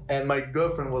ground, and my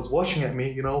girlfriend was watching at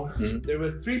me. You know, there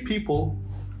were 3 people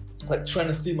like trying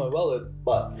to steal my wallet,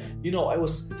 but you know, I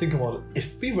was thinking about it.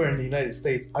 If we were in the United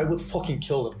States, I would fucking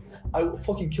kill them. I would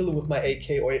fucking kill them with my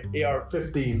AK or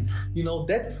AR-15. You know,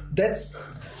 that's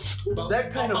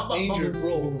that kind of danger,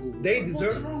 bro. They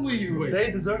deserve. What's wrong with you?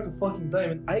 They deserve to fucking die.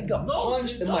 And I got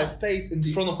punched in my face in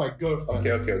front of my girlfriend.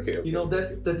 Okay. You know,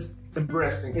 that's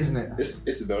embarrassing, isn't it?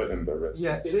 It's a very embarrassing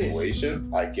Yeah, it is.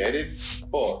 situation. I get it,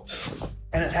 but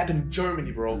And it happened in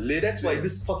Germany, bro. That's why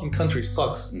this fucking country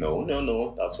sucks. no.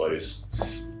 That's why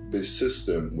this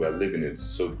system we're living in is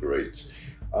so great.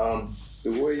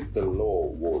 The way the law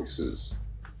works is,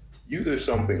 you do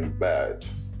something bad,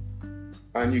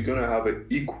 and you're gonna have an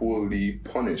equally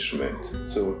punishment.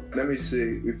 So let me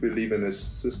say, if we live in a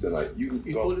system like you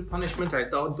Equal got, punishment, I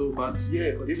doubt though, but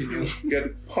yeah, if continue. you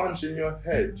get punched in your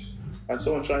head and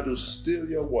someone trying to steal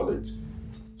your wallet,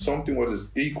 something what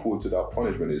is equal to that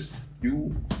punishment is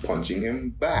you punching him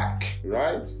back,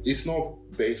 right? It's not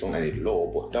based on any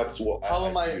law, but that's what. How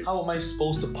am I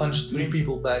supposed to punch 3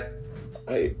 people back?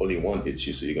 Hey, only one hits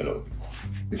you, so you're gonna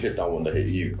hit that one that hit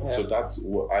you. Yeah. So that's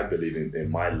what I believe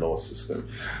in my law system.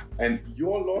 And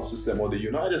your law system, or the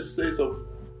United States of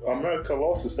America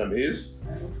law system, is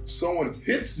someone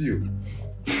hits you,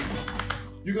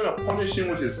 you're gonna punish him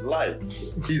with his life.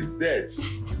 He's dead.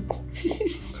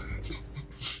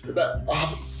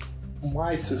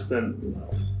 My system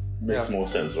makes more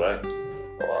sense, right?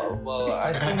 Well,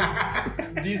 I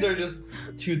think these are just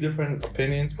 2 different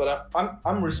opinions, but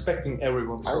I'm respecting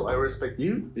everyone, so I respect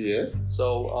you. Yeah.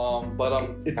 So,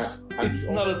 it's And it's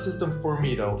you not a system for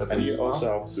me though. at And least, you also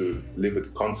have to live with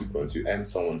the consequence. You end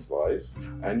someone's life,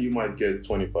 and you might get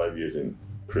 25 years in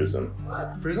prison.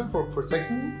 Prison for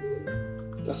protecting me?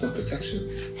 That's not protection.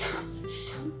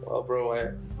 Well, bro,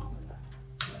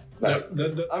 Like,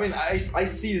 I mean, I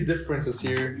see the differences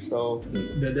here. So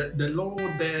The law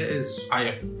there is,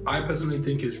 I personally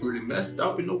think is really messed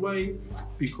up in a way,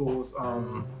 because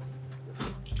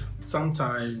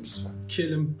sometimes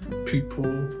killing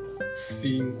people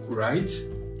seem right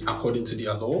according to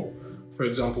their law. For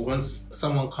example, when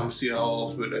someone comes to your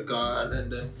house with a gun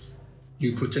and then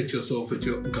you protect yourself with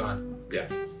your gun, yeah,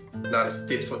 that is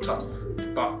tit for tat.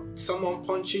 But someone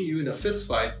punching you in a fist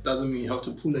fight doesn't mean you have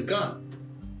to pull a gun.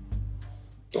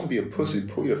 don't be a pussy.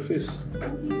 Pull your fist.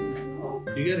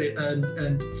 You get it? And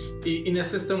in a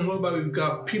system whereby we've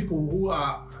got people who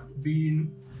are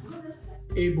being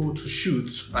able to shoot,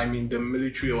 I mean the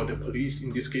military or the police,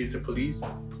 in this case the police,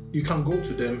 you can go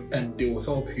to them and they will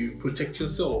help you protect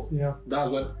yourself. yeah,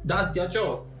 That's their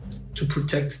job, to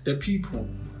protect the people.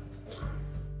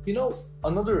 you know,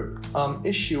 another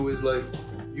issue is like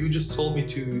you just told me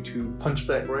to punch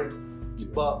back, right?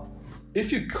 But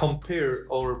if you compare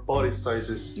our body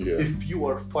sizes, Yeah. if you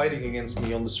are fighting against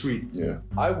me on the street, Yeah.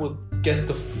 I would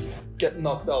get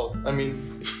knocked out. I mean,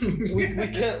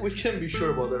 we can't be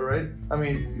sure about that, right? I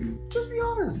mean, just be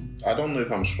honest. I don't know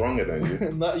if I'm stronger than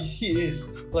you. No, he is.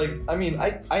 Like, I mean,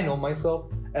 I know myself,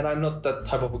 and I'm not that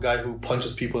type of a guy who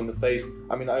punches people in the face.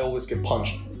 I mean, I always get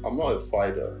punched. I'm not a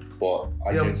fighter, but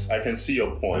I can see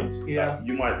your point. Yeah. That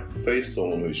you might face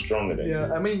someone who's stronger than you.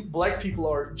 Yeah, I mean, black people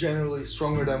are generally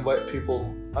stronger than white people.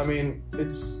 I mean,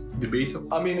 it's.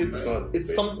 Debatable. I mean, It's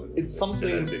it's something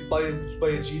genetic. by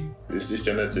a gene. It's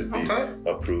genetically Okay.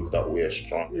 approved that we are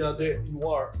strong. Yeah, there you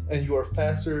are, and you are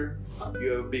faster. You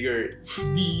have bigger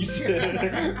knees.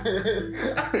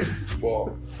 But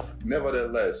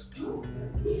nevertheless,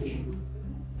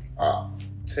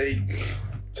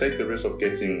 take the risk of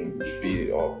getting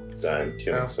beat up than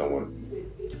killing someone.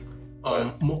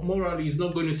 Morally, it's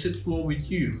not going to sit well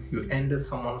with you. You ended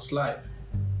someone's life.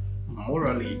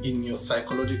 Morally, in your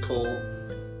psychological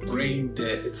brain,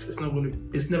 there, it's never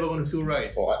going to feel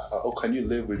right. Or can you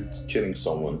live with killing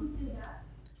someone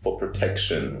for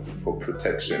protection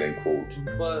and quote?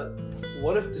 But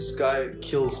what if this guy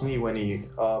kills me when he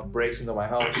breaks into my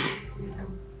house?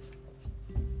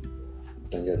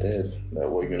 then you're dead. Like,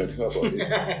 what are you gonna do about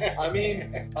it? I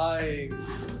mean,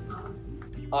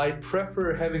 I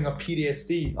prefer having a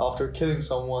PTSD after killing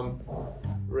someone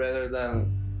rather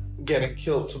than getting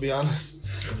killed, to be honest.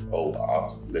 Oh,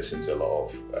 I've listened to a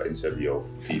lot of interview of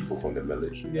people from the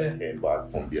military that came back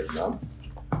from Vietnam,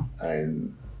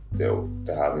 and they're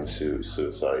having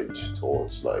suicide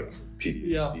thoughts, like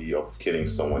PTSD of killing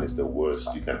someone is the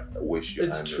worst you can wish your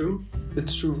It's true.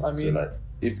 It's true. I mean, so like,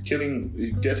 if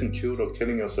getting killed or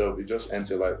killing yourself, it just ends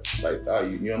your life like that.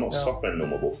 You're not suffering no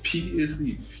more. But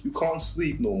PTSD, you can't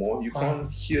sleep no more. You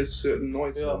can't hear certain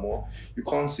noise no more. You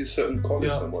can't see certain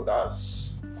colors no more.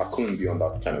 I couldn't be on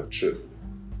that kind of trip.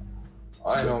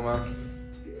 I know, man.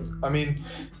 I mean,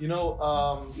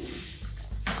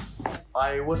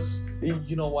 I was,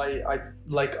 I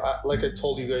like I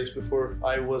told you guys before,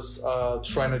 I was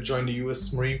trying to join the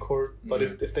U.S. Marine Corps, but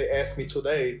if they asked me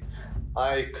today,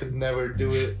 I could never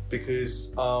do it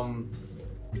because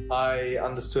I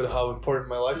understood how important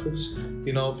my life is, and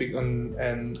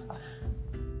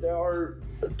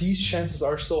these chances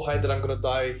are so high that I'm gonna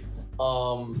die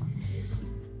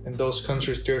in those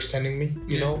countries they're sending me,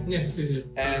 you know? Yeah.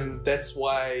 And that's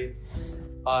why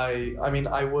I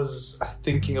was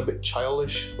thinking a bit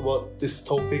childish about this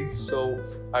topic, so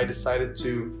I decided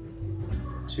to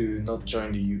not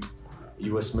join the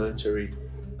U.S. military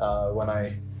when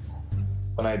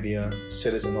I be a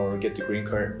citizen or get the green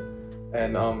card,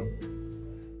 and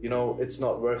it's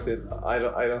not worth it. I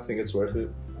don't think it's worth it,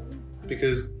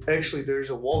 because actually there's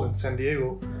a wall in San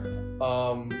Diego,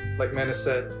 like Manny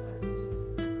said,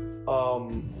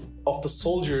 of the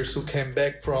soldiers who came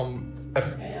back from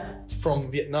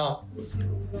Vietnam,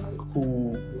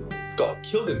 who got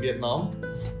killed in Vietnam.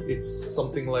 It's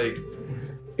something like,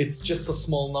 it's just a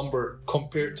small number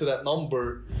compared to that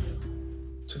number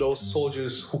to those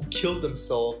soldiers who killed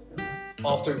themselves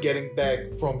after getting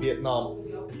back from Vietnam,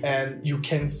 and you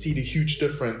can see the huge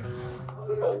difference.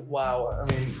 Oh, wow, I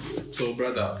mean, so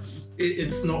brother,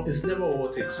 it's never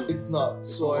worth it to. It's not.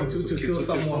 So to kill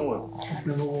someone. It's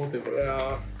never worth it, bro.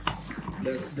 Yeah,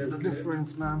 That's the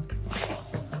difference, man.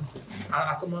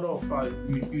 As a matter of fact,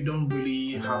 you don't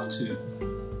really have to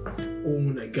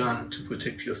own a gun to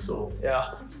protect yourself.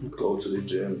 Yeah. Go to the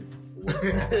gym.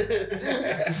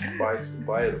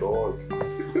 buy a dog.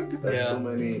 There's so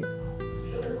many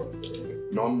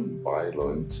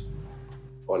non-violent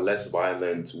or less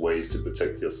violent ways to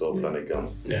protect yourself than a gun.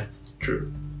 Yeah,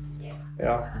 true.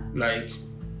 Yeah. Like,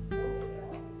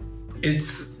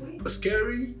 it's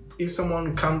scary if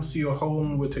someone comes to your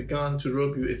home with a gun to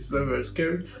rob you. It's very, very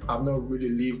scary. I've not really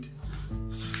lived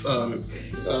such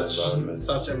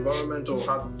environment or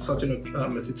had such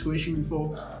a situation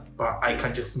before, but I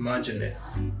can just imagine it,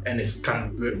 and it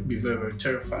can be very, very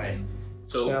terrifying.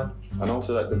 So and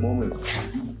also at the moment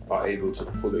you are able to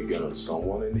pull a gun on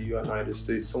someone in the United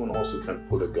States, someone also can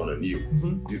pull a gun on you.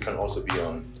 You can also be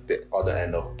on the other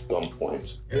end of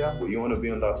gunpoint. But you want to be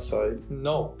on that side?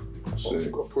 No,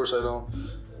 of course I don't.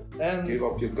 And give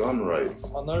up your gun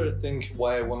rights. Another thing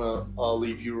why I wanna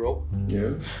leave Europe.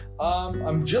 Yeah.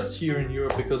 I'm just here in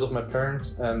Europe because of my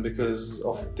parents and because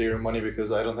of their money,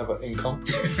 because I don't have an income.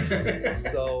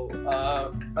 So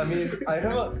I mean,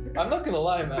 I'm not gonna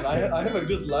lie, man. I have a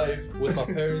good life with my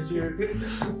parents here.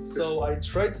 So I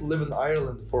tried to live in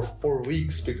Ireland for 4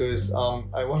 weeks because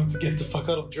I wanted to get the fuck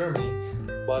out of Germany.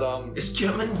 But is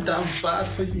German that bad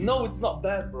for you? No, it's not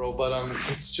bad, bro. But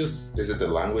it's just. Is it the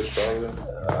language barrier?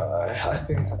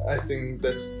 I think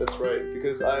that's right,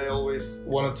 because I always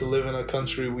wanted to live in a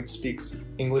country which speaks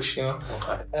English, you know.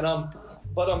 Okay. And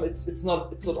but it's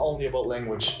not only about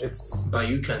language. But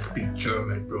you can speak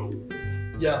German, bro.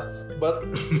 Yeah, but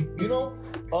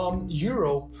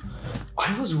Europe.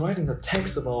 I was writing a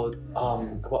text about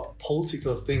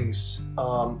political things.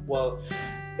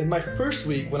 In my first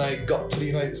week when I got to the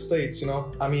United States,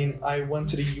 I went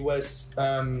to the US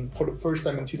for the first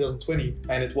time in 2020,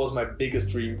 and it was my biggest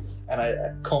dream, and I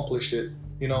accomplished it.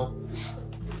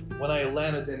 When I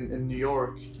landed in New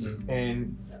York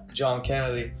in John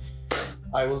Kennedy,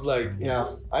 I was like, yeah,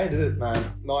 I did it, man.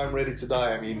 Now I'm ready to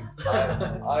die.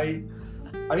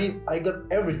 I got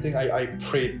everything I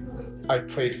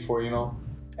prayed for,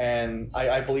 and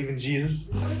I believe in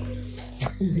Jesus.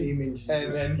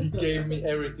 And then he gave me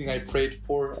everything I prayed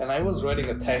for, and I was writing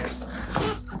a text,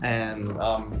 and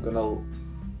I'm gonna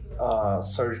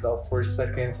search it up for a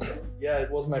second. Yeah, it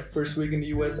was my first week in the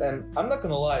US, and I'm not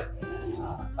gonna lie,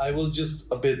 I was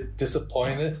just a bit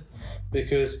disappointed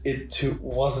because it too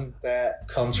wasn't that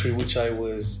country which I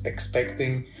was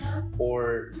expecting.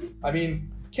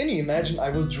 Can you imagine? I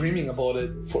was dreaming about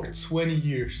it for 20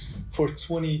 years, for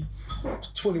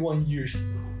 21 years.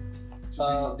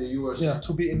 The US. Yeah,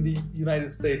 to be in the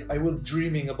United States. I was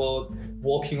dreaming about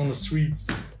walking on the streets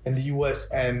in the US,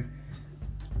 and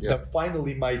then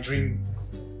finally my dream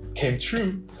came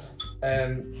true.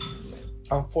 And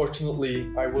unfortunately,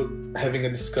 I was having a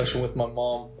discussion with my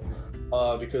mom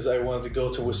because I wanted to go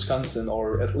to Wisconsin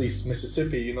or at least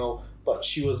Mississippi, you know, but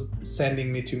she was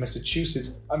sending me to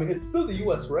Massachusetts. I mean, it's still the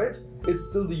US, right? It's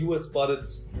still the US, but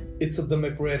it's a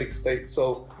democratic state,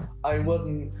 so I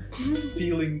wasn't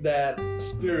feeling that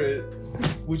spirit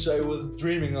which I was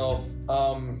dreaming of.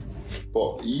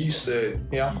 But you said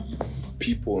Yeah.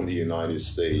 people in the United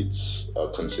States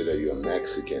consider you a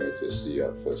Mexican if they see you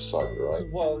at first sight, right?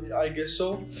 Well, I guess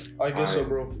so. I guess so,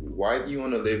 bro. Why do you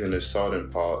want to live in the southern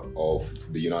part of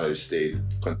the United States?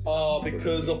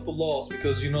 Because of the laws.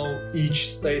 Because, you know, each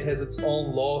state has its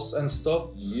own laws and stuff.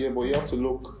 Yeah, but you have to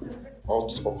look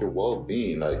out of your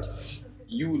well-being. Like,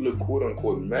 you look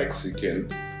quote-unquote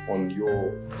Mexican on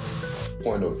your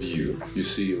point of view. You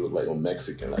see, you look like a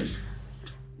Mexican. Like,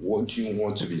 won't you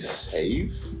want to be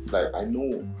safe? Like, I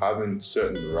know having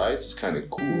certain rights is kind of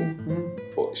cool,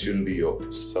 but it shouldn't be your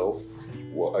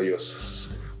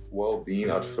well-being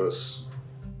at first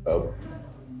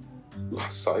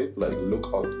sight. Like,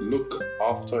 look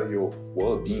after your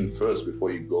well-being first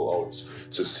before you go out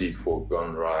to seek for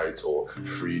gun rights or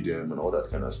freedom and all that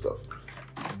kind of stuff.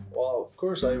 Well, of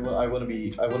course, I want to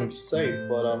be safe,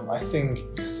 but I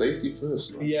think Safety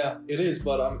first. yeah, it is.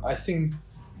 But I think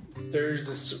there's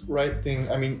this right thing.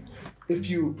 I mean, if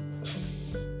you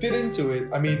fit into it,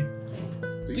 I mean,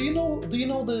 do you know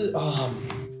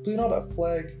that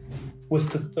flag with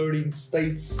the 13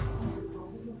 states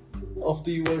of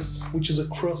the US, which is a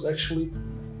cross actually?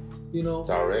 You know?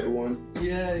 That red one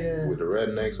Yeah. with the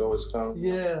rednecks always come.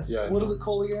 Yeah. Yeah, I What know. is it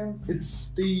called again?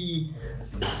 It's the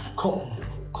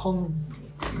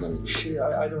shit.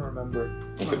 I don't remember.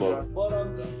 Okay, But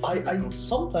I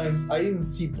sometimes I even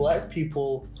see black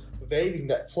people waving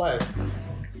that flag,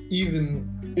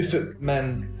 even if it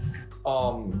meant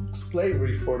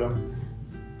slavery for them.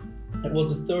 It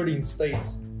was the 13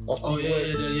 states of the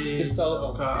US. It's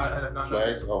all-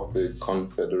 Flags of the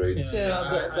Confederate.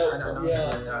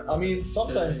 Yeah. I mean,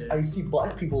 sometimes I see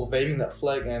black people waving that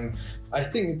flag, and I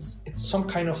think it's some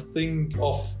kind of thing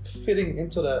of fitting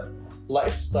into that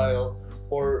lifestyle,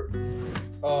 or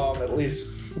at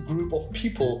least a group of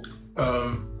people.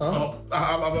 About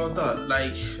that,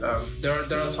 like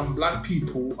there are some black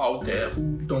people out there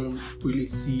who don't really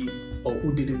see, or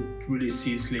who didn't really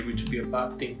see slavery to be a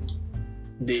bad thing.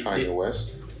 Kanye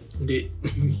West.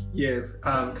 Yes,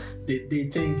 they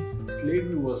think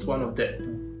slavery was one of the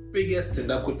biggest thing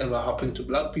that could ever happen to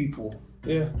black people.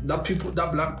 Yeah. That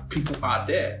black people are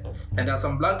there, and that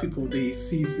some black people, they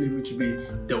see slavery to be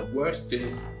the worst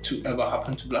thing to ever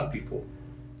happen to black people.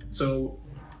 So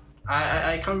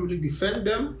I can't really defend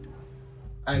them.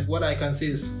 What I can say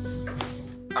is,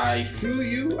 I feel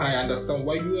you, I understand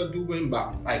what you are doing,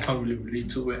 but I can't really relate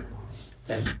to it.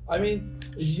 I mean,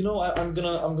 you know, I'm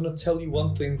gonna tell you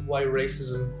one thing why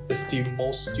racism is the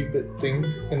most stupid thing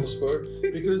in this world.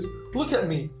 Because look at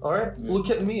me, all right? Yeah. Look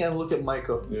at me and look at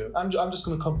Michael. Yeah. I'm just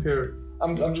gonna compare.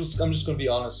 I'm just gonna be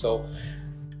honest. So,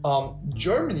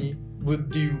 Germany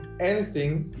would do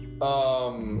anything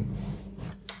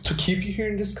to keep you here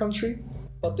in this country,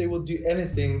 but they will do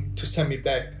anything to send me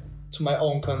back to my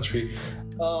own country.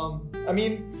 I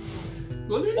mean,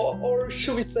 or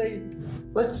should we say,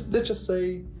 let's just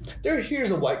say,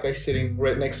 here's a white guy sitting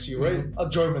right next to you, right? A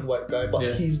German white guy, but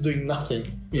he's doing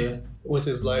nothing with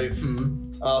his life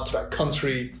to that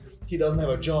country. He doesn't have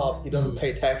a job. He doesn't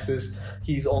pay taxes.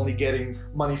 He's only getting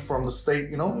money from the state,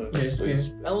 you know?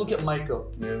 And look at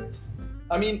Michael. Yeah.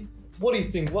 I mean, what do you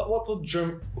think? What would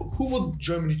who would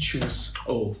Germany choose?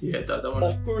 Oh, yeah, that one.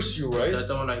 Of course you, right? That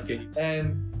one I get.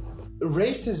 And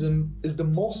racism is the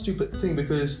most stupid thing,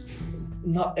 because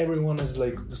not everyone is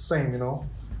like the same, you know?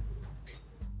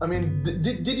 I mean,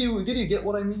 did you get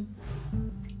what I mean?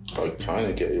 I kind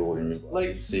of get what you mean.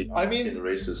 Like, see, I mean, see the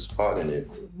racist part in it.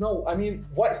 No, I mean,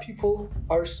 white people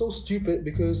are so stupid,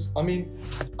 because I mean,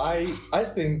 I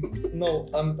think no,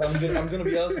 I'm gonna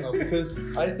be honest now, because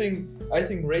I think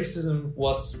racism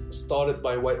was started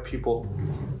by white people.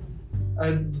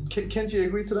 And can't you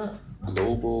agree to that?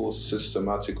 Global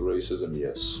systematic racism,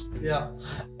 yes. Yeah,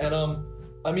 and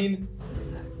I mean,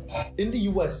 in the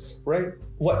US, right?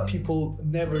 White people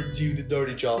never do the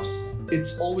dirty jobs.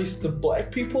 It's always the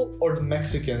black people or the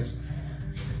Mexicans.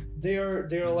 They're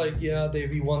like, yeah,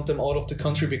 we want them out of the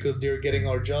country because they're getting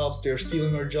our jobs, they're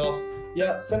stealing our jobs.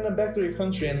 Yeah, send them back to their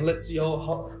country and let's see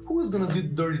who is gonna do the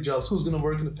dirty jobs, who's gonna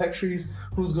work in the factories,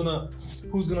 who's gonna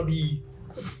be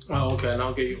Oh, okay, now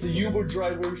I'll get you. The Uber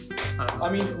drivers. I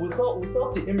mean,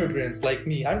 without the immigrants like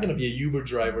me, I'm gonna be a Uber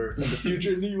driver in the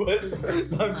future in the US.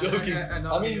 No, I'm joking.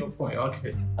 I mean, your point.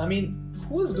 Okay. I mean,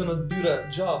 who is gonna do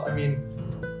that job? I mean,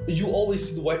 you always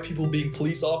see the white people being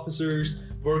police officers,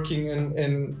 working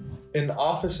in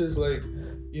offices, like,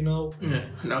 you know. Yeah,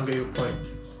 now I'll get your point.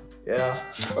 Yeah.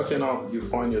 Okay, now you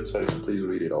find your text. Please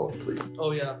read it out, please.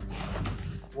 Oh yeah.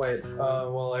 Wait.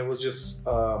 Well, I was just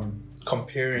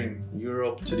comparing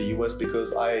Europe to the US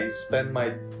because I spent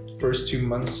my first 2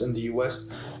 months in the US,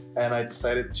 and I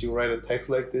decided to write a text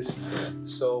like this.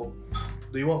 So,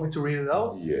 do you want me to read it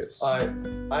out? Yes.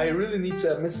 I really need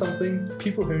to admit something.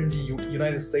 People here in the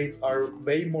United States are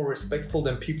way more respectful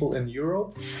than people in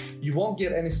Europe. You won't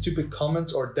get any stupid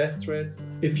comments or death threats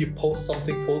if you post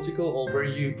something political or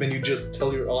when you just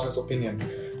tell your honest opinion.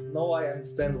 Now I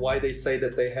understand why they say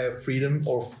that they have freedom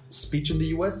of speech in the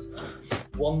US.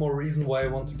 One more reason why I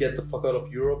want to get the fuck out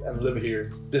of Europe and live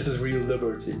here. This is real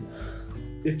liberty.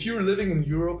 If you're living in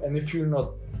Europe and if you're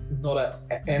not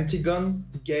an anti-gun,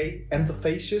 gay,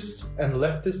 anti-fascist, and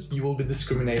leftist, you will be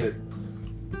discriminated.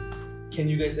 Can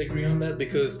you guys agree on that?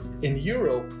 Because in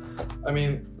Europe, I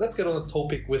mean, let's get on a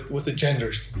topic with the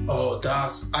genders. Oh,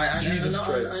 that's Jesus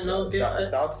Christ. I know.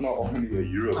 That's not only a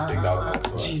Europe thing. That's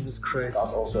also Jesus Christ.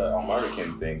 That's also an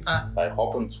American thing. Like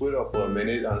hop on Twitter for a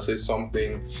minute and say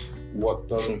something what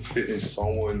doesn't fit in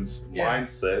someone's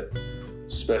mindset,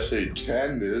 especially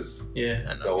genders. Yeah,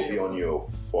 I know. That will be on your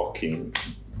fucking.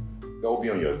 They'll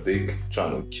be on your dick,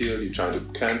 trying to kill you, trying to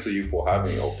cancel you for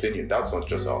having an opinion. That's not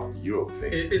just a Europe thing.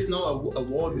 It's not a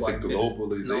worldwide It's a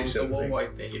globalization thing. No, it's a thing.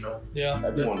 worldwide thing, you know. Yeah.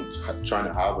 Everyone's trying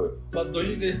to have it. But don't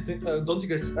you guys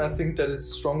think that it's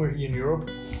stronger here in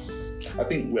Europe? I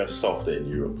think we're softer in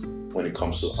Europe when it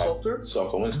comes to Softer?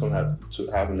 Softer. When it comes to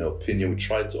having an opinion, we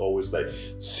try to always like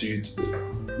suit.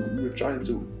 We're trying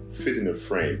to fit in a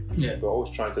frame. Yeah. We're always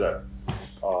trying to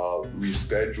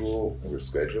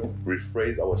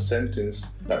rephrase our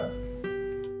sentence that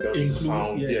doesn't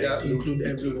sound include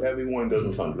everyone.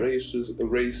 Doesn't sound racist.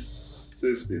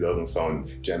 It doesn't sound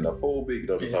genderphobic. It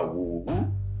doesn't sound woo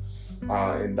woo.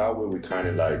 In that way, we kind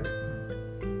of like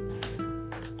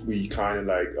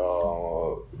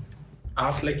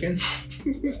ass licking.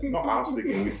 not ass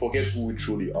licking. We forget who we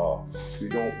truly are.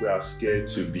 We are scared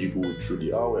to be who we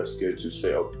truly are. We're scared to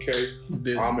say, okay,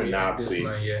 I'm a Nazi.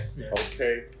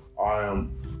 Okay, I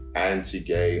am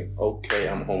anti-gay. Okay,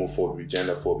 I'm homophobic,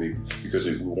 genderphobic, because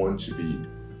we want to be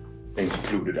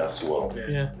included as well.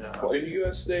 Yeah. But in the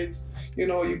US States, you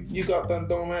know, you got them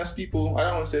dumbass people. I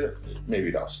don't want to say that.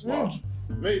 Maybe that's smart.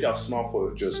 Maybe that's smart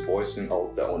for just voicing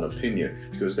out their own opinion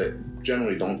because they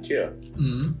generally don't care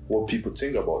what people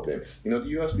think about them. You know, the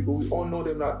US people, we all know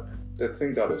them that they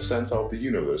think they're the center of the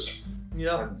universe.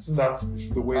 Yeah. And that's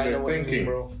the way they're thinking.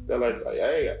 They're like,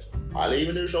 hey, I live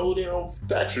in the shoulder of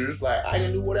Texas, like I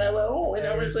can do whatever I want and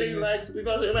everything. Like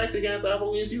because the Mexicans are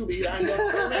always stupid, I'm the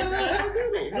Mexicans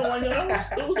stupid. No one knows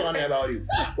something about you.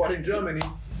 But in Germany,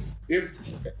 if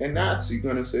a Nazi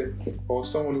gonna say, or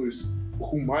someone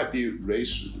who might be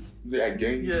racially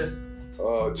against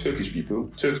Turkish people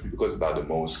because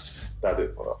they're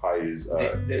the highest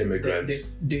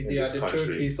immigrants they in are this the country.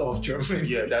 Turkeys of Germany.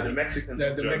 Yeah, they're the Mexicans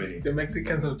of Germany. The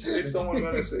Mexicans of Germany. If someone's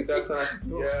gonna say that's not,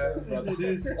 It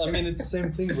is. I mean, it's the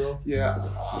same thing, bro. yeah,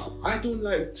 I don't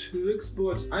like Turks,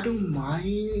 but I don't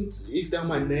mind if they're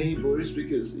my neighbors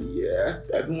because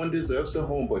everyone deserves a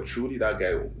home. But truly, that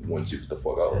guy wants you to the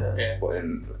fuck out. Yeah. But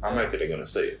in America, they're gonna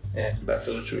say, that's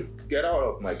so true. Get out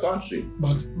of my country.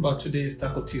 But today is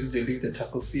Taco Tuesday. Leave the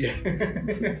tacos here.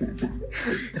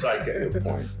 So I get your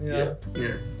point. Yeah.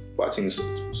 But I think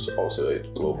it's also a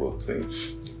global thing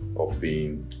of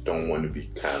don't want to be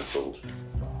cancelled.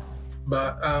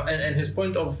 But and his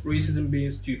point of racism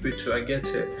being stupid too, I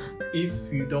get it.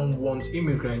 If you don't want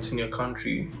immigrants in your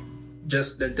country,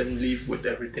 just let them live with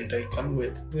everything they come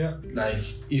with. Yeah. Like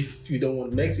if you don't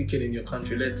want Mexican in your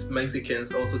country, let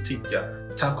Mexicans also take their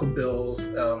Taco Bells,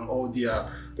 all their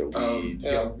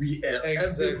weed,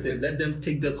 everything. Let them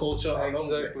take the culture along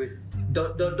with it.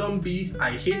 Don't be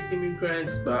I hate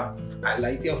immigrants but I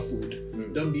like their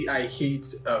food. Don't be I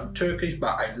hate Turkish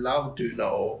but I love doner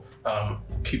or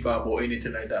kebab or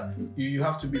anything like that. You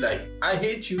have to be like I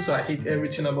hate you so I hate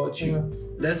everything about you.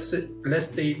 Let's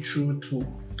stay true to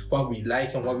what we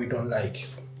like and what we don't like.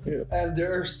 Yeah. And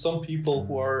there are some people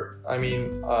who are,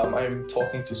 I'm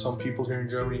talking to some people here in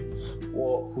Germany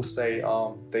who say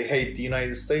they hate the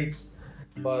United States,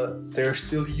 but they're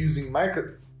still using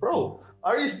Bro,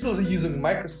 are you still using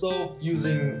Microsoft,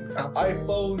 using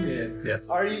iPhones? Yes.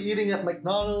 Are you eating at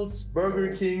McDonald's,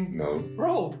 Burger King? No.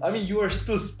 Bro, you are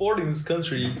still supporting this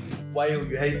country while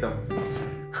you hate them.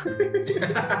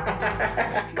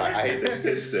 I hate the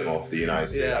system of the United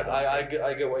States. Yeah,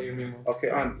 I get what you mean. Okay,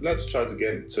 and let's try to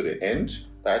get to the end.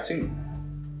 I think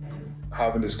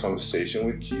having this conversation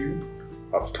with you,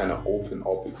 I've kind of opened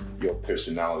up your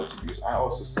personality, because I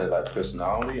also said that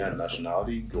personality and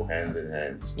nationality go hand in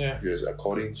hand. Yeah. Because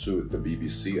according to the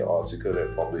BBC article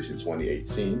that published in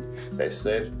 2018, they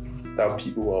said that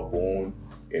people who are born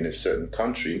in a certain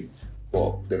country,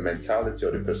 but the mentality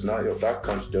or the personality of that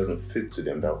country doesn't fit to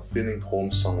them. They're feeling home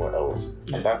somewhere else.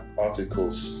 Yeah. And that article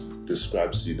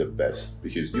describes you the best,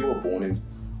 because you were born in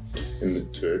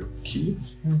Turkey,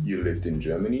 you lived in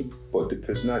Germany, but the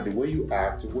personality, the way you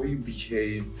act, the way you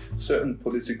behave, certain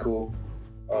political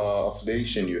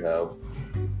affiliation you have,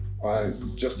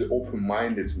 and just the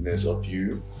open-mindedness of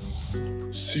you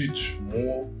suit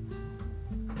more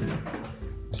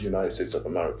the United States of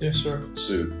America. Yes, sir.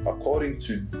 So, according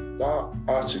to that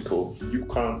article, you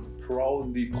can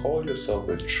proudly call yourself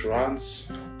a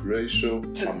transracial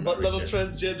American. But not a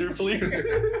transgender, please.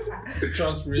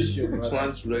 Transracial. Right?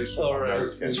 Transracial Alright,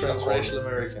 American. transracial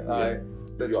American. Yeah.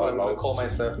 That's You what are I'm gonna allowed call to-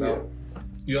 myself now.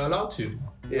 You're allowed to.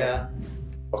 Yeah.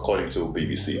 According to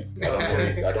BBC.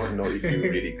 I don't know if you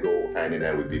really go hand in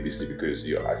hand with BBC, because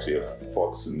you're actually a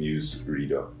Fox News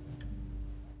reader.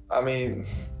 I mean,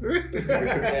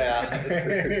 yeah,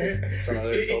 it's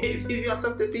another topic. If you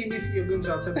accept the BBC, you're going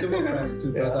to accept Democrats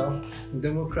too, Yeah. brother.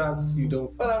 Democrats, you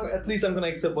don't. But at least I'm gonna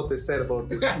accept what they said about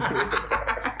this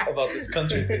about this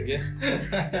country thing.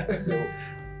 Yeah. So,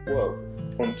 well,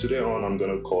 from today on, I'm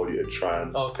gonna call you a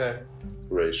Okay.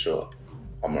 transracial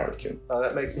American. Oh,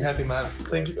 that makes me happy, man.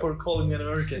 Thank you for calling me an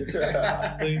American.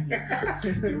 Thank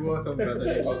you. You're welcome,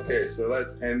 brother. Okay, so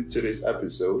let's end today's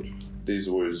episode. This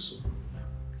was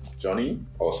Johnny,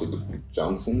 also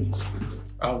Johnson.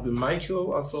 I've been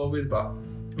Michael as always, but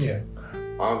yeah.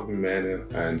 I've been Manu,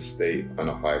 and stay on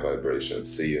a high vibration.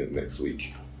 See you next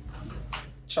week.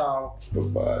 Ciao.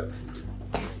 Bye-bye.